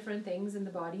so many different things in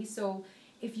the body. So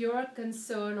if your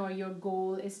concern or your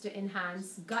goal is to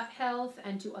enhance gut health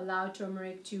and to allow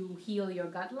turmeric to heal your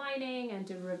gut lining and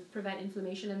to prevent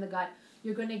inflammation in the gut,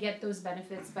 you're going to get those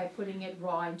benefits by putting it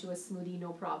raw into a smoothie,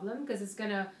 no problem, because it's going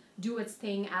to do its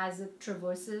thing as it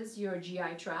traverses your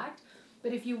GI tract.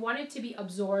 But if you want it to be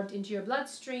absorbed into your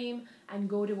bloodstream and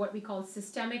go to what we call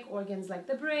systemic organs like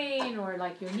the brain or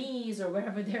like your knees or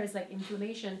wherever there's like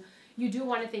inflammation, you do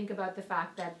want to think about the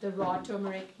fact that the raw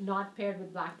turmeric not paired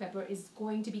with black pepper is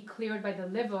going to be cleared by the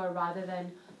liver rather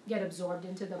than get absorbed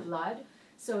into the blood.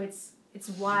 So it's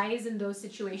wise in those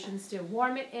situations to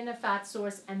warm it in a fat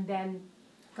source and then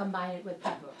combine it with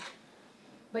pepper.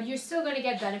 But you're still going to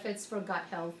get benefits for gut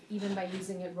health even by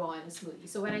using it raw in a smoothie.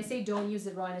 So when I say don't use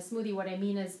it raw in a smoothie, what I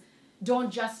mean is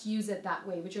don't just use it that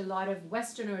way, which a lot of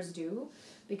Westerners do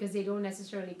because they don't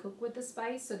necessarily cook with the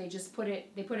spice. So they just put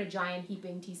a giant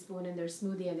heaping teaspoon in their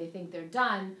smoothie and they think they're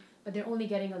done, but they're only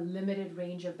getting a limited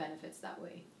range of benefits that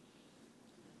way.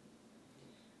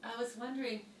 I was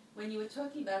wondering, when you were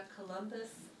talking about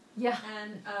Columbus, Yeah.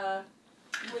 and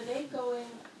were they going,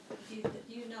 do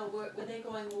you know, were they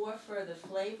going more for the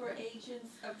flavor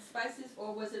agents of spices,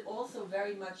 or was it also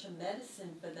very much a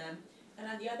medicine for them? And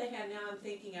on the other hand, now I'm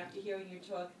thinking after hearing your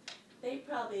talk, they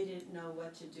probably didn't know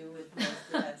what to do with most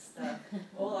of that stuff.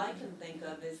 All I can think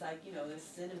of is like, you know, the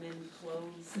cinnamon,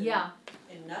 cloves,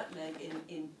 and nutmeg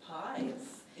in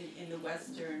pies in the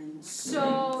Western.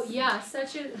 So yeah,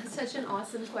 such an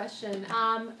awesome question.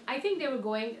 I think they were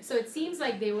going. So it seems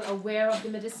like they were aware of the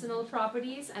medicinal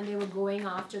properties and they were going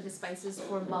after the spices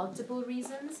for multiple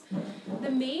reasons.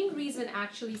 The main reason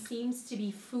actually seems to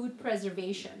be food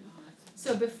preservation.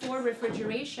 So before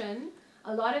refrigeration,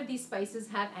 a lot of these spices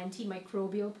had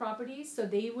antimicrobial properties, so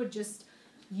they would just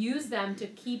use them to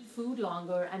keep food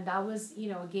longer, and that was,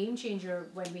 you know, a game changer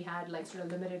when we had like sort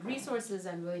of limited resources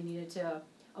and really needed to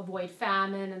avoid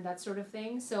famine and that sort of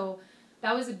thing. So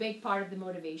that was a big part of the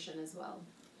motivation as well.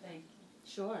 Thank you.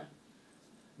 Sure.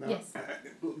 Now, Yes.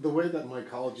 The way that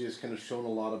mycology has kind of shown a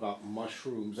lot about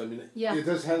mushrooms, I mean, Yeah.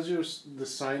 the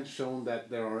science shown that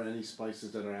there are any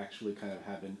spices that are actually kind of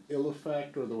have an ill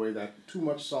effect, or the way that too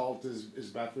much salt is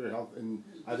bad for your health in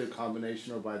either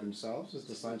combination or by themselves? Has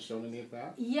the science shown any of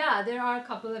that? Yeah, there are a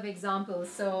couple of examples,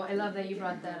 so I love that you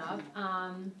brought that up.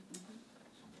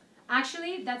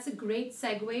 Actually, that's a great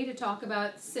segue to talk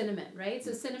about cinnamon, right?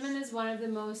 So cinnamon is one of the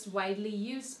most widely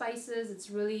used spices. It's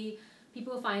really,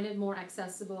 people find it more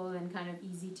accessible and kind of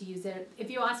easy to use. If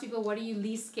you ask people, what are you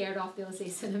least scared of, they'll say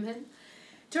cinnamon.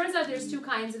 Turns out there's two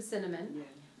kinds of cinnamon,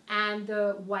 and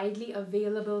the widely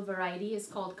available variety is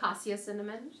called cassia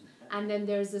cinnamon. And then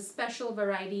there's a special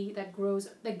variety that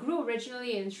grew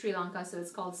originally in Sri Lanka, so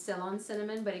it's called Ceylon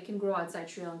cinnamon, but it can grow outside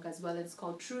Sri Lanka as well. It's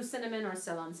called true cinnamon or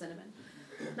Ceylon cinnamon.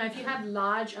 Now, if you have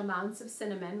large amounts of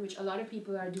cinnamon, which a lot of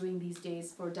people are doing these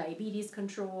days for diabetes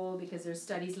control because there's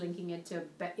studies linking it to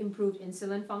improved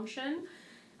insulin function,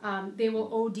 they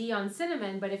will OD on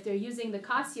cinnamon, but if they're using the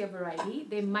cassia variety,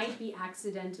 they might be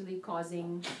accidentally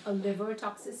causing a liver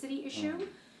toxicity issue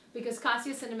because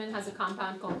cassia cinnamon has a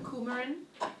compound called coumarin,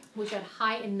 which at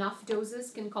high enough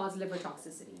doses can cause liver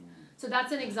toxicity. So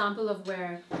that's an example of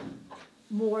where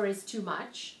more is too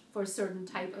much for a certain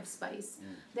type of spice.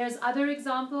 There's other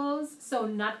examples. So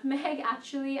nutmeg,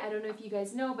 actually, I don't know if you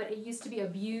guys know, but it used to be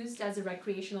abused as a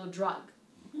recreational drug.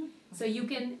 So you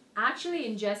can actually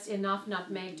ingest enough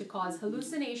nutmeg to cause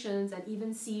hallucinations and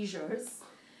even seizures.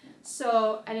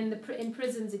 So, and in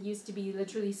prisons, it used to be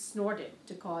literally snorted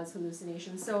to cause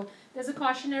hallucinations. So there's a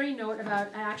cautionary note about,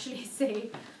 I actually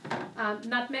say,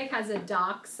 nutmeg has a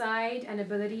dark side and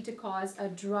ability to cause a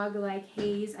drug-like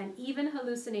haze and even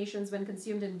hallucinations when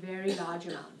consumed in very large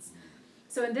amounts.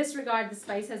 So in this regard, the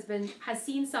spice has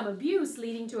seen some abuse,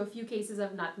 leading to a few cases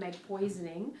of nutmeg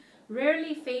poisoning.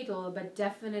 Rarely fatal, but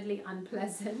definitely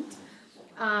unpleasant.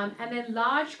 And then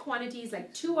large quantities,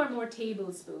 like 2 or more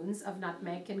tablespoons of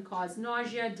nutmeg, can cause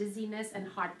nausea, dizziness, and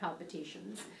heart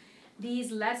palpitations.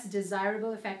 These less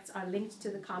desirable effects are linked to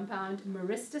the compound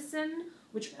myristicin,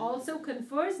 which also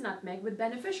confers nutmeg with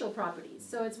beneficial properties.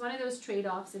 So it's one of those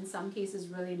trade-offs. In some cases,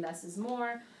 really less is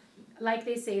more. Like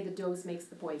they say, the dose makes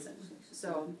the poison.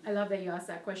 So I love that you asked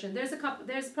that question.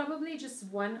 There's probably just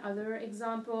one other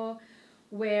example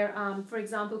where, for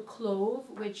example, clove,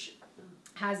 which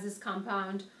has this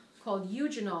compound called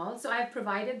eugenol. So I've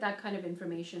provided that kind of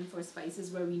information for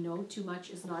spices where we know too much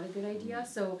is not a good idea.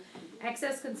 So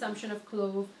excess consumption of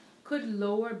clove could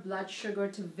lower blood sugar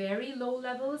to very low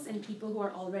levels in people who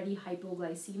are already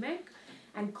hypoglycemic.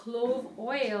 And clove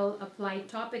oil applied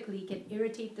topically can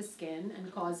irritate the skin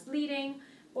and cause bleeding.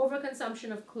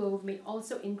 Overconsumption of clove may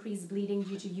also increase bleeding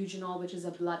due to eugenol, which is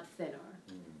a blood thinner.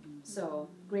 So,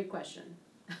 great question.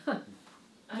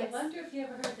 I wonder if you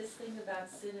ever heard this thing about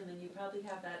cinnamon. You probably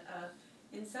have that.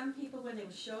 In some people, when they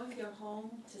were showing their home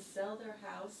to sell their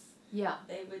house,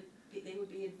 they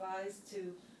would be advised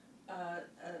to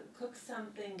cook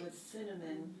something with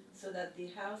cinnamon so that the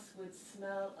house would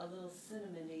smell a little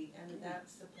cinnamony, and that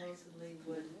supposedly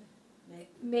would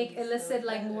make elicit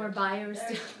like more buyers.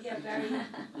 Very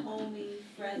homey,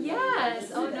 friendly.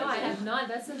 Yes. Oh no, I have not.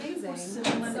 That's amazing.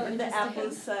 So in the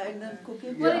apple side and cook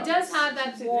it. Well, it does have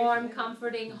that warm,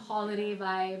 comforting holiday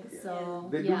vibe. So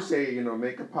they do say, you know,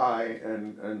 make a pie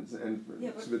and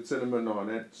with cinnamon on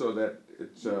it so that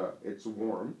it's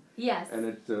warm. Yes. And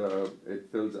it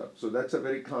fills up. So that's a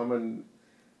very common.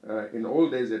 In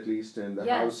old days, at least, in the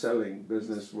house selling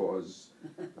business was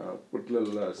put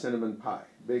little cinnamon pie,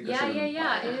 bake a cinnamon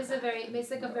pie. It is it's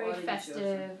like a very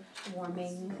festive,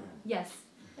 warming. Yes.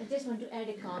 I just want to add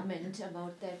a comment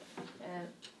about that.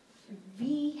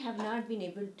 We have not been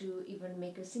able to even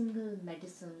make a single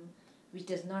medicine which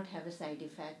does not have a side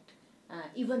effect,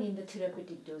 even in the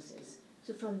therapeutic doses.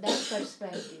 So from that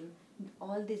perspective,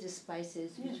 all these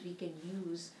spices which we can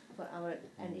use for our,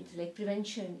 and it's like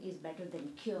prevention is better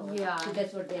than cure. Yeah. So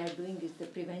that's what they are doing, is the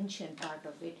prevention part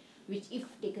of it, which if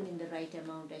taken in the right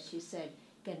amount, as she said,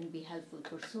 can be helpful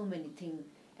for so many things.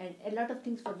 And a lot of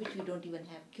things for which we don't even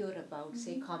have cure about,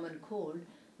 say common cold,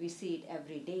 we see it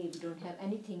every day. We don't have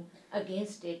anything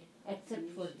against it except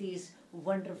for these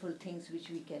wonderful things which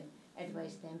we can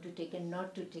advise them to take, and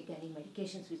not to take any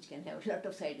medications which can have a lot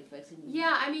of side effects.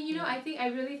 I mean, I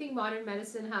really think modern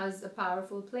medicine has a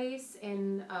powerful place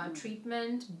in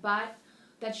treatment, but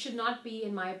that should not be,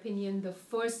 in my opinion, the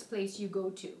first place you go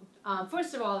to.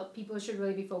 First of all, people should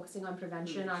really be focusing on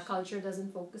prevention. Our culture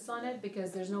doesn't focus on it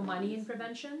because there's no money in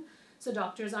prevention. So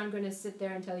doctors aren't going to sit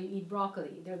there and tell you eat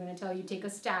broccoli. They're going to tell you take a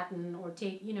statin or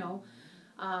take,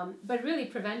 but really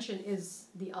prevention is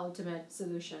the ultimate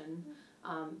solution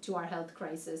to our health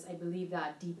crisis. I believe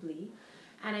that deeply.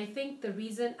 And I think the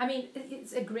reason,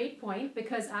 it's a great point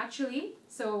because actually,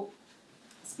 so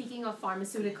speaking of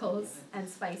pharmaceuticals and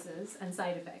spices and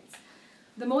side effects,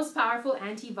 the most powerful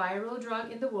antiviral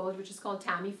drug in the world, which is called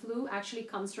Tamiflu, actually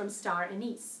comes from star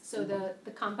anise. So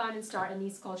the compound in star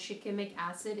anise called shikimic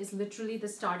acid is literally the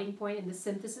starting point in the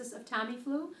synthesis of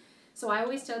Tamiflu. So I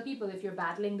always tell people, if you're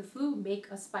battling the flu, make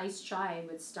a spice chai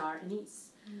with star anise.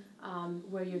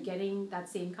 Where you're getting that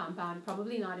same compound,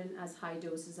 probably not in as high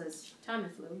doses as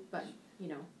Tamiflu, but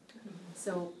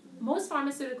So most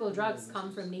pharmaceutical drugs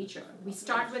come from nature. We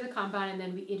start with a compound and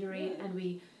then we iterate and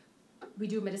we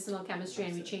do medicinal chemistry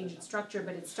and we change its structure,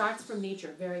 but it starts from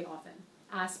nature very often.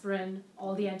 Aspirin,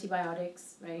 all the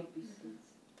antibiotics, right?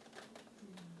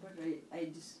 But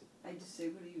I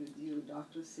disagree with you.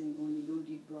 Doctors saying, oh, you don't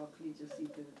eat broccoli, just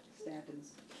eat the statins.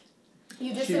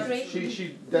 You disagree?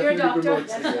 She definitely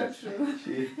promotes it.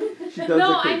 She does.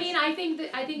 No, I think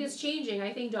it's changing.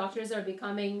 I think doctors are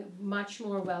becoming much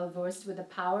more well versed with the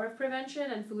power of prevention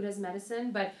and food as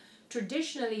medicine. But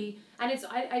traditionally, and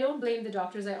I don't blame the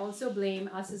doctors. I also blame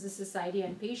us as a society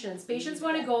and patients. Patients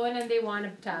want to go in and they want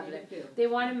a tablet. They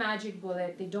want a magic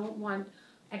bullet. They don't want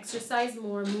exercise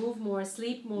more, move more,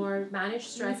 sleep more, manage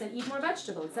stress, and eat more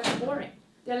vegetables. That's boring.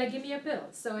 They're like, give me a pill.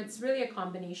 So it's really a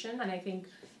combination, and I think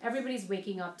everybody's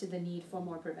waking up to the need for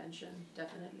more prevention,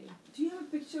 definitely. Do you have a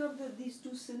picture of these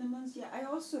two cinnamons? Yeah, I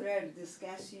also read this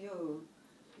cassia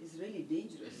is really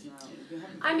dangerous now.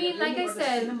 Like I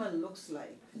said, cinnamon looks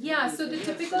like. Yeah, so the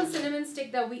typical cinnamon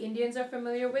stick that we Indians are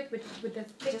familiar with the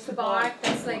thick bark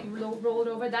that's like rolled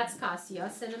over, that's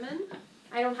cassia cinnamon.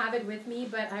 I don't have it with me,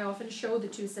 but I often show the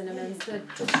two cinnamons. The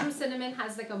true cinnamon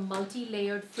has like a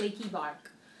multi-layered flaky bark.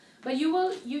 But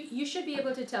you should be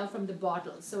able to tell from the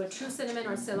bottle. So a true cinnamon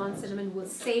or Ceylon cinnamon will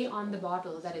say on the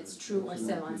bottle that it's true or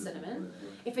Ceylon cinnamon.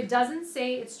 If it doesn't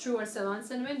say it's true or Ceylon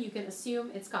cinnamon, you can assume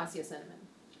it's cassia cinnamon.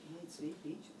 Yeah, it's very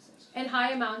dangerous. In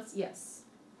high amounts, yes.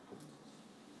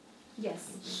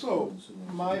 Yes. So,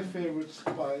 my favorite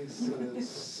spice is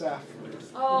saffron.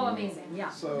 Oh, amazing, yeah.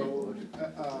 So,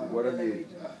 what are they?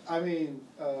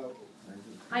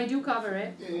 I do cover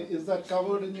it. Is that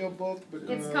covered in your book? Because,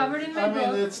 It's covered in my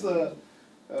book. it's the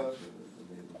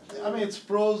I mean, it's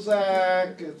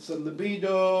Prozac, it's a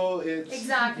libido, it's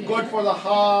Exactly. good for the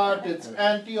heart, it's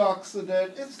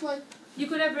antioxidant. It's like, you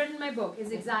could have written my book.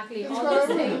 Is exactly all those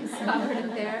things covered in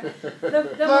there.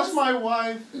 The plus my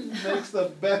wife makes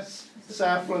the best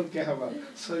saffron kahwa.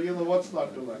 So you know what's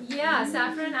not to like. Yeah,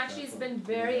 saffron actually has been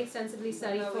very extensively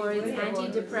studied for its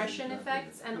anti-depression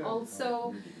effects and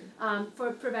also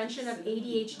for prevention of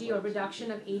ADHD or reduction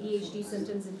of ADHD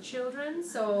symptoms in children.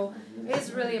 So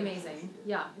it's really amazing.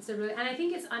 Yeah, it's a really, and I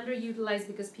think it's underutilized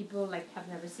because people like have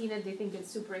never seen it. They think it's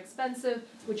super expensive,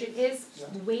 which it is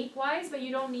weight-wise, but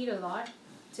you don't need a lot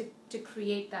to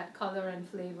create that color and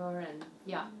flavor and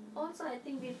yeah. Also, I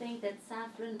think we think that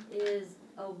saffron is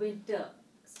a winter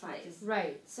spice.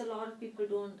 Right. So a lot of people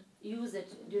don't use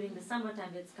it during the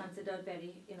summertime. It's considered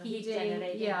very, heat Heating,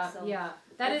 generating. yeah, So yeah.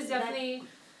 That is definitely.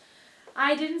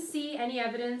 I didn't see any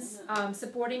evidence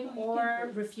supporting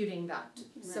or refuting that.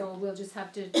 So we'll just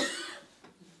have to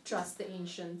trust the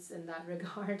ancients in that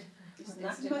regard. Is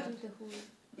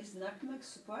nutmeg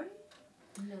supari?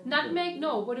 No. Nutmeg?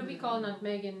 No. What do we call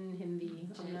nutmeg in Hindi?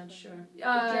 I'm not sure.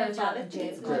 Jaifal.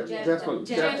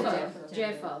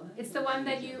 It's the one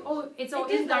that you. Oh, it's all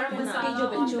in garam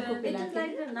masala. It's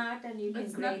like a nut, and you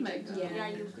can grate it. Yeah,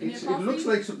 it looks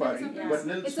like supari, but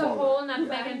little it's smaller. A whole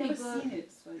nutmeg, and people.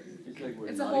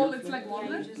 It's like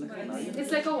walnut.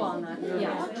 It's like a walnut.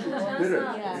 Yeah. Bitter.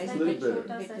 It's a little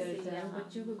bitter.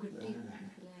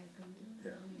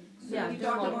 Yeah, you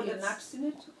talked about the nuts in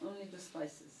it, only the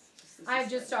spices. I've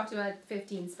just talked about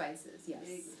 15 spices, yes.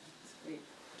 Great.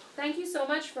 Thank you so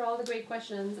much for all the great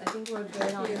questions. I think we're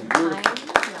good on time. Moving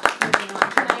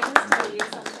on. Can I just tell you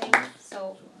something?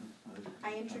 So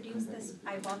I introduced this,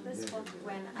 I bought this book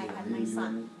when I had my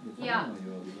son. Yeah.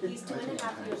 He's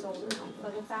 2.5 years old now. For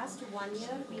the past 1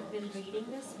 year, we've been reading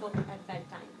this book at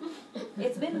bedtime.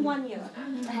 It's been 1 year.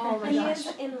 He is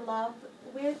in love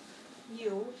with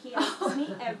you. He asks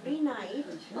me every night,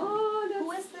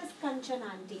 who is this Kanchan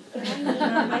auntie? Can I meet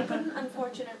him? I couldn't,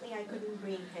 unfortunately, I couldn't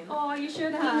bring him. Oh, you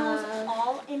should have. He knows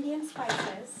all Indian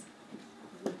spices.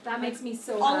 That makes me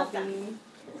so all happy. Of them.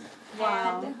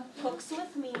 Wow. And cooks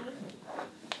with me.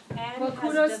 And well,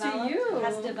 kudos to you.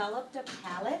 Has developed a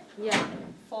palate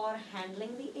for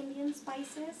handling the Indian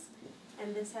spices.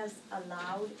 And this has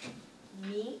allowed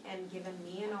me and given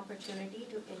me an opportunity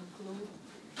to include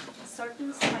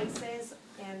certain spices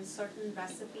and certain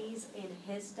recipes in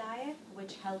his diet,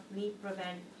 which help me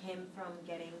prevent him from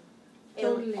getting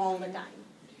ill all the time.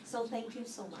 So thank you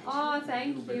so much. Oh,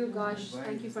 thank you. Gosh,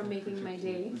 thank you for making my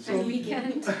day and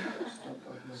weekend.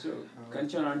 So,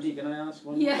 Kanchan auntie, can I ask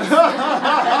one? Yes.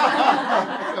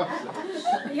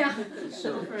 Yeah.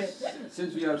 So,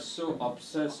 since we are so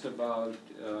obsessed about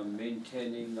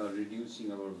maintaining or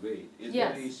reducing our weight, is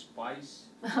there a spice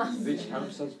which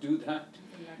helps us do that?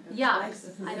 Yeah,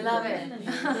 I love it.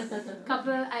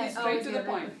 Straight to the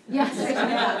point. Yes.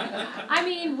 I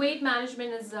mean, weight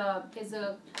management is a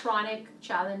chronic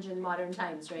challenge in modern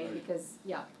times, right? Because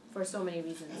for so many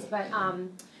reasons. But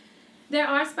there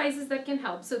are spices that can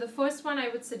help. So the first one I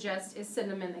would suggest is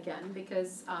cinnamon again,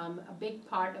 because a big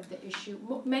part of the issue,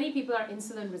 many people are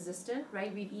insulin resistant,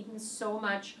 right? We've eaten so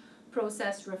much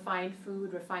processed, refined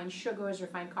food, refined sugars,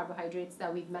 refined carbohydrates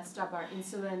that we've messed up our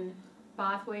insulin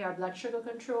pathway, our blood sugar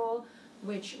control,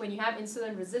 which when you have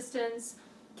insulin resistance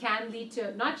can lead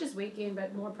to not just weight gain,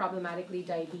 but more problematically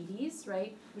diabetes,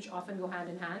 right? Which often go hand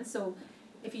in hand. So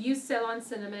if you use Ceylon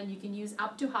cinnamon, you can use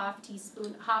up to half a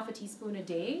teaspoon a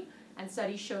day, and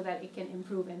studies show that it can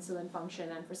improve insulin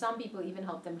function, and for some people even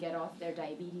help them get off their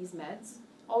diabetes meds.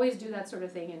 Always do that sort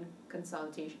of thing in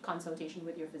consultation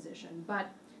with your physician. But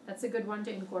that's a good one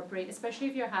to incorporate, especially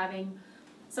if you're having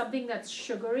something that's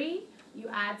sugary. You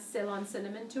add Ceylon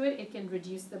cinnamon to it, it can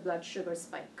reduce the blood sugar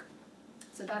spike.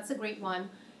 So that's a great one.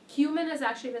 Cumin has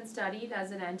actually been studied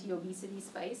as an anti-obesity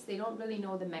spice. They don't really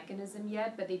know the mechanism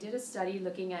yet, but they did a study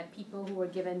looking at people who were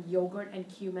given yogurt and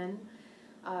cumin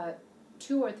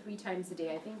 2 or 3 times a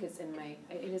day. I think it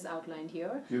is outlined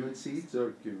here. Cumin seeds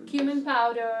or cumin? Cumin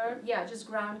powder, just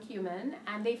ground cumin.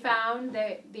 And they found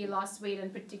that they lost weight,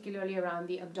 and particularly around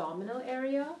the abdominal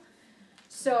area.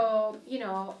 So,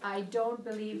 I don't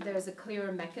believe there's a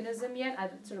clear mechanism yet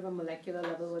at sort of a molecular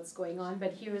level what's going on.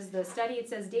 But here's the study. It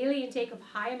says daily intake of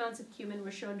high amounts of cumin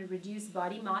were shown to reduce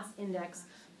body mass index,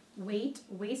 weight,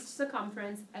 waist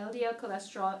circumference, LDL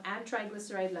cholesterol, and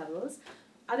triglyceride levels.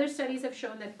 Other studies have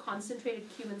shown that concentrated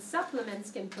cumin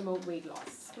supplements can promote weight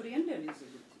loss. Coriander is a good thing.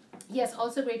 Yes,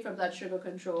 also great for blood sugar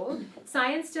control.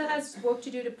 Science still has work to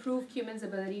do to prove cumin's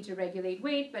ability to regulate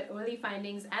weight, but early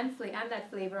findings and that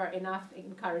flavor are enough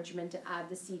encouragement to add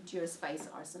the seed to your spice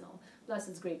arsenal. Plus,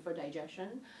 it's great for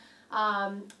digestion.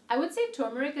 I would say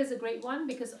turmeric is a great one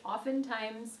because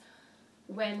oftentimes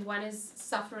when one is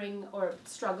suffering or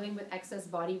struggling with excess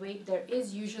body weight, there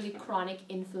is usually chronic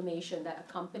inflammation that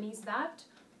accompanies that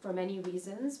for many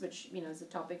reasons, which is a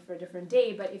topic for a different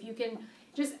day. But if you can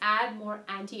just add more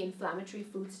anti-inflammatory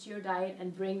foods to your diet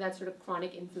and bring that sort of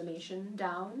chronic inflammation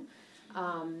down,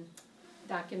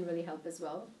 that can really help as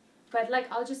well. But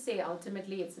I'll just say,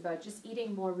 ultimately, it's about just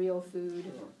eating more real food,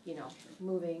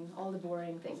 moving, all the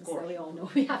boring things that we all know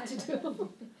we have to do.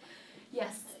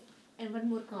 Yes. And one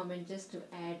more comment just to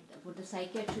add about the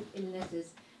psychiatric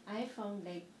illnesses. I found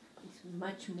it's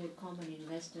much more common in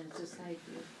Western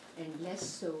society and less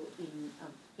so in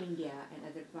India and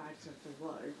other parts of the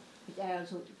world, which I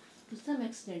also to some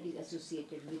extent is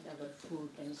associated with our food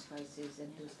and spices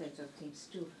and those kinds of things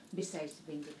too, besides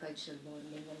being the cultural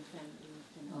bonding and families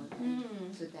and all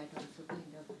that. So that also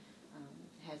kind of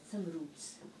has some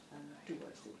roots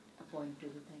towards it, a point to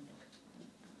the kind of.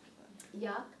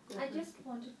 Yeah, I just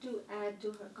wanted to add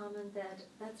to her comment that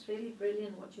that's really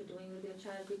brilliant what you're doing with your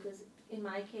child, because in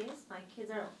my case, my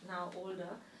kids are now older,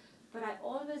 but I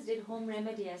always did home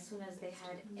remedy as soon as they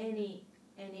had any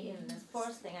illness.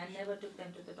 First thing, I never took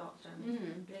them to the doctor.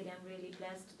 Really, I'm really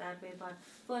blessed that way. But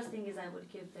first thing is I would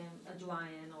give them a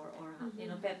ajwain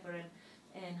or pepper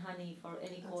and honey for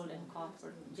any cold and cough,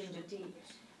 or ginger tea.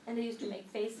 And they used to make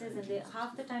faces, and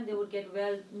half the time they would get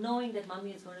well, knowing that mommy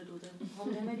is going to do the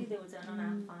home remedy. They would say, "No,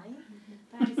 I'm fine."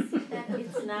 But I see that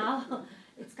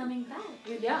it's coming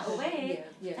back, away.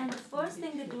 And the first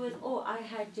thing they do is, "Oh, I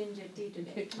had ginger tea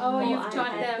today." You've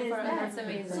taught them that's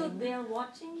amazing. So they're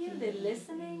watching you, they're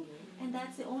listening, and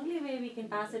that's the only way we can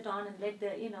pass it on and let the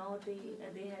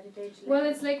heritage live. Well,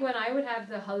 it's like when I would have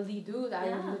the haldi doodh,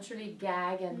 I would literally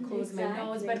gag and close my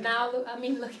nose. But now,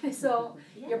 look, so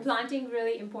you're planting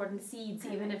really important seeds,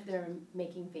 even if they're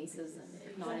making faces and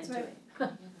not into it.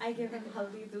 I give him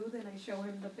haldi doodh and I show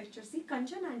him the picture. See,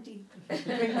 Kanchan auntie drinks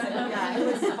it. Yeah, it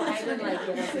was I didn't like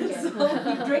it as a kid. So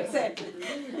he drinks it.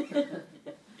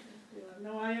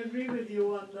 No, I agree with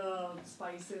you on the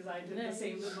spices. I did the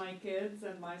same with my kids,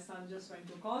 and my son just went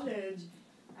to college,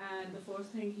 and the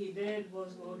first thing he did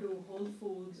was go to Whole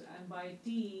Foods and buy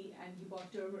tea, and he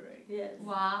bought turmeric. Yes.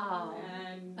 Wow.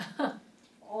 And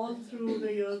all through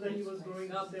the years that he was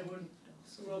growing up, they would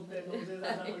scrub their noses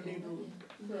at the haldi doodh.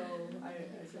 So I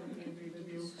totally agree with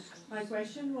you. My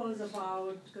question was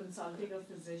about consulting a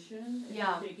physician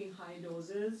and taking high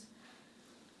doses.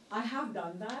 I have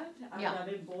done that. I've done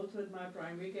it both with my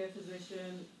primary care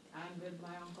physician and with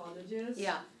my oncologist.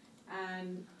 Yeah.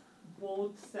 And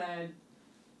both said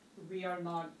we are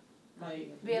not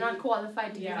we are not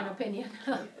qualified to give an opinion.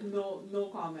 no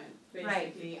comment,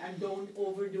 basically, and don't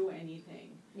overdo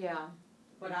anything. Yeah.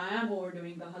 But I am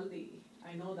overdoing the haldi.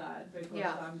 I know that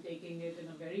because I'm taking it in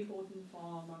a very potent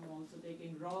form. I'm also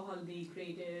taking raw haldi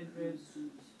grated with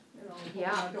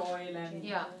coconut oil and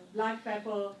black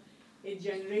pepper. It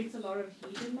generates a lot of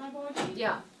heat in my body.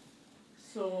 Yeah.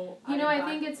 So I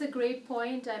think it's a great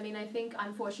point. I mean, I think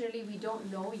unfortunately we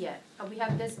don't know yet.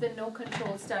 There's been no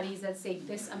control studies that say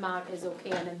this amount is okay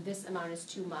and then this amount is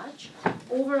too much.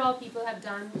 Overall, people have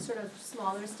done sort of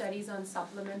smaller studies on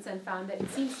supplements and found that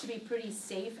it seems to be pretty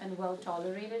safe and well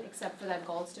tolerated, except for that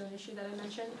gallstone issue that I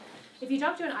mentioned. If you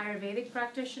talk to an Ayurvedic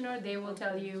practitioner, they will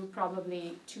tell you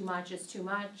probably too much is too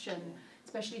much, and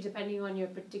especially depending on your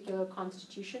particular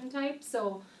constitution type.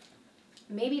 So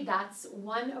maybe that's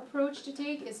one approach to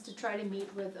take, is to try to meet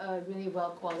with a really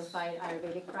well-qualified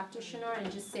Ayurvedic practitioner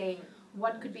and just say,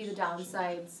 what could be the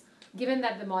downsides, given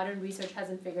that the modern research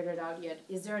hasn't figured it out yet?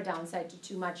 Is there a downside to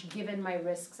too much, given my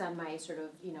risks and my sort of,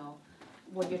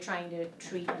 what you're trying to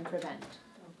treat and prevent?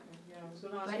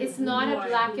 But it's not a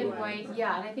black and white,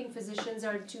 and I think physicians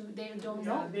are they don't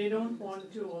know. They don't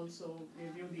want to also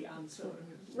give you the answer.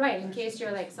 Right, in case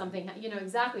you're like something,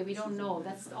 exactly, we don't know.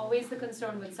 That's always the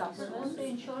concern with supplements. The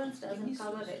insurance doesn't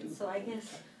cover it, so I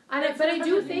guess. But I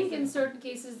do think in certain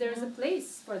cases there's a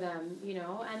place for them,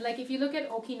 and like if you look at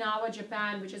Okinawa,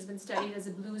 Japan, which has been studied as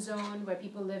a blue zone where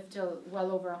people live till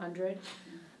well over 100,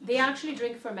 they actually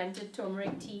drink fermented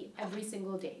turmeric tea every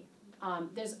single day.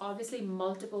 There's obviously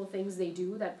multiple things they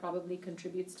do that probably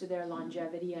contributes to their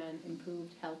longevity and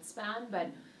improved health span,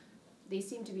 but they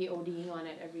seem to be ODing on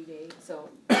it every day. So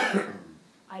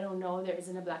I don't know, there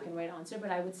isn't a black and white answer,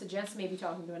 but I would suggest maybe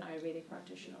talking to an Ayurvedic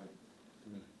practitioner.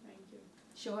 Thank you.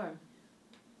 Sure.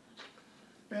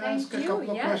 May I ask a couple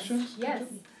of questions? Yes.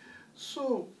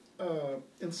 So,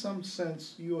 in some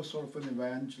sense, you are sort of an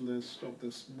evangelist of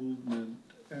this movement,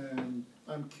 and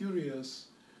I'm curious,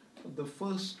 the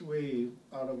first wave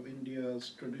out of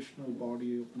India's traditional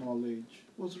body of knowledge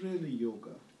was really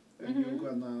yoga. And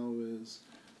yoga now is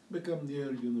become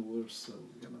near universal,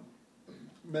 you know.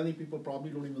 Many people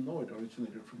probably don't even know it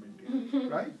originated from India,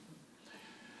 right?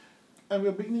 And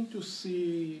we're beginning to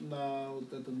see now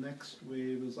that the next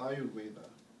wave is Ayurveda.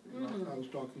 I was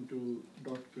talking to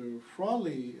Dr.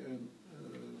 Frawley, and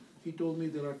he told me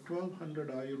there are 1,200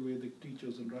 Ayurvedic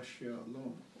teachers in Russia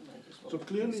alone. So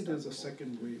clearly there's a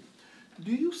second wave.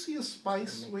 Do you see a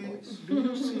spice wave? Do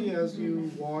you see, as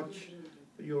you watch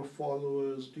your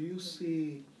followers, do you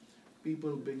see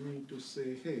people beginning to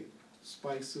say, hey,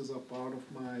 spices are part of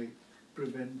my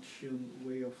prevention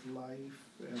way of life,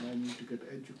 and I need to get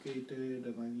educated,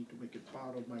 and I need to make it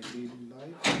part of my daily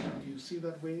life? Do you see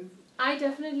that wave? I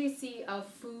definitely see a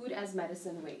food as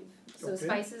medicine wave. So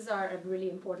spices are a really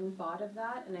important part of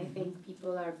that, and I think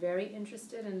people are very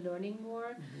interested in learning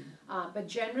more. But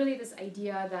generally this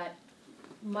idea that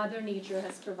Mother Nature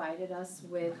has provided us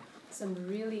with some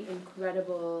really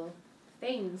incredible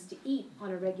things to eat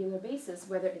on a regular basis,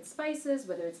 whether it's spices,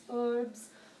 whether it's herbs,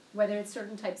 whether it's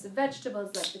certain types of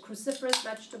vegetables like the cruciferous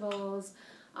vegetables,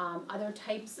 other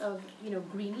types of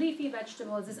green leafy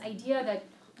vegetables, this idea that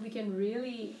we can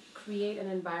really create an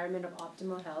environment of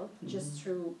optimal health just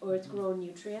through earth-grown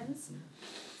nutrients,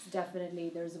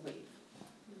 definitely there's a wave.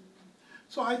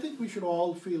 So I think we should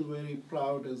all feel very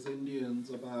proud as Indians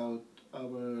about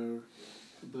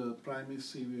the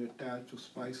primacy we attach to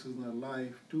spices in our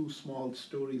life. Two small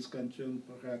stories, Kanchan,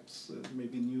 perhaps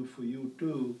maybe new for you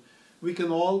too. We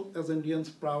can all, as Indians,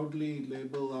 proudly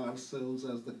label ourselves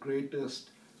as the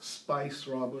greatest spice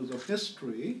robbers of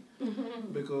history,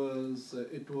 because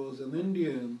it was an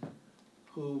Indian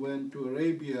who went to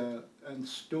Arabia and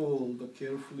stole the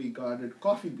carefully guarded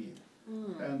coffee bean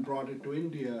and brought it to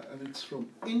India, and it's from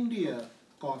India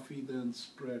coffee then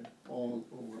spread all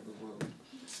over the world.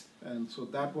 And so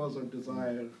that was a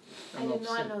desire. I did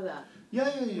not know that. Yeah.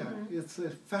 It's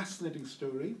a fascinating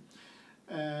story.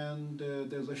 And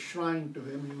there's a shrine to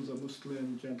him. He was a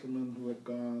Muslim gentleman who had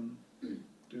gone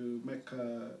to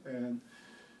Mecca, and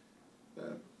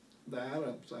the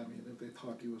Arabs, I mean, if they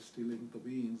thought he was stealing the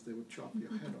beans, they would chop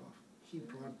your head off. He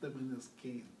brought them in his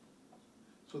cane.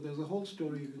 So there's a whole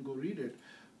story, you can go read it.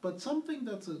 But something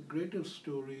that's a greater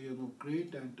story and of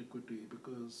great antiquity,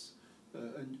 because,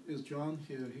 and is John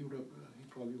here, he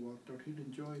probably walked out, he'd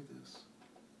enjoy this,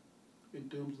 in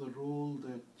terms of the role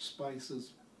that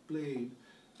spices played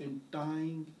in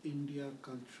tying India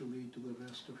culturally to the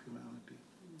rest of humanity.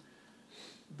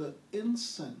 The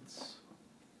incense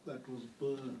that was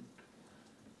burned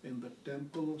in the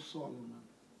Temple of Solomon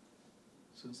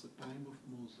since the time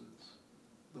of Moses,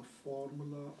 the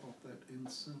formula of that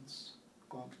incense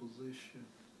composition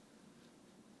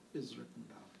is written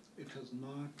down. It has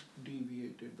not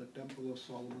deviated. The Temple of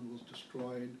Solomon was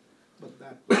destroyed, but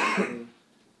that particular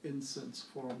incense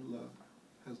formula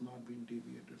has not been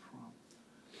deviated from.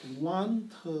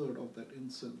 1/3 of that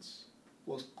incense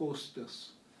was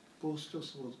costus.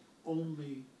 Costus was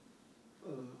only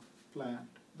a plant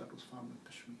that was found in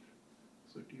Kashmir.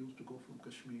 So it used to go from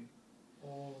Kashmir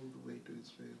all the way to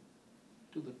Israel,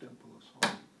 to the Temple of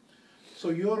Solomon. So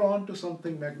you're on to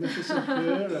something magnificent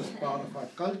here as part of our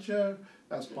culture,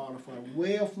 as part of our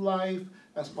way of life,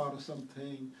 as part of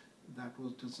something that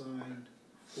was designed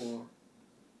for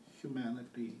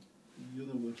humanity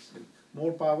universally.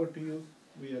 More power to you.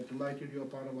 We are delighted you're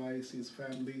part of IAAC's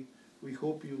family. We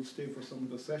hope you'll stay for some of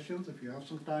the sessions if you have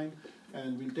some time.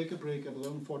 And we'll take a break at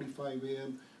 11:45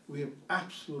 a.m. We have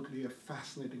absolutely a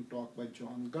fascinating talk by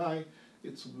John Guy.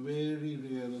 It's very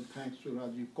rare, and thanks to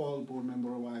Rajiv Kaul, board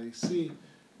member of IAAC,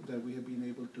 that we have been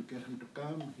able to get him to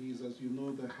come. He's, as you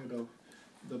know, the head of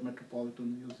the Metropolitan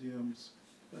Museum's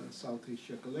South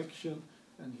Asia collection,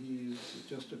 and he's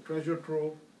just a treasure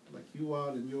trove, like you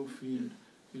are in your field.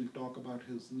 He'll talk about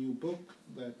his new book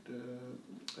that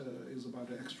is about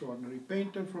an extraordinary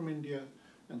painter from India.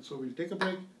 And so we'll take a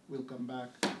break, we'll come back,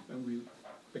 and we'll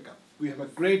pick up. We have a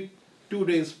great 2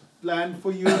 days planned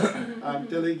for you. I'm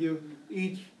telling you,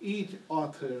 each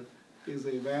author is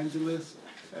an evangelist,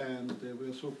 and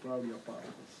we're so proud you're part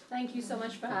of us. Thank you so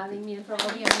much for having me and for all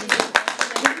the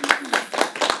amazing.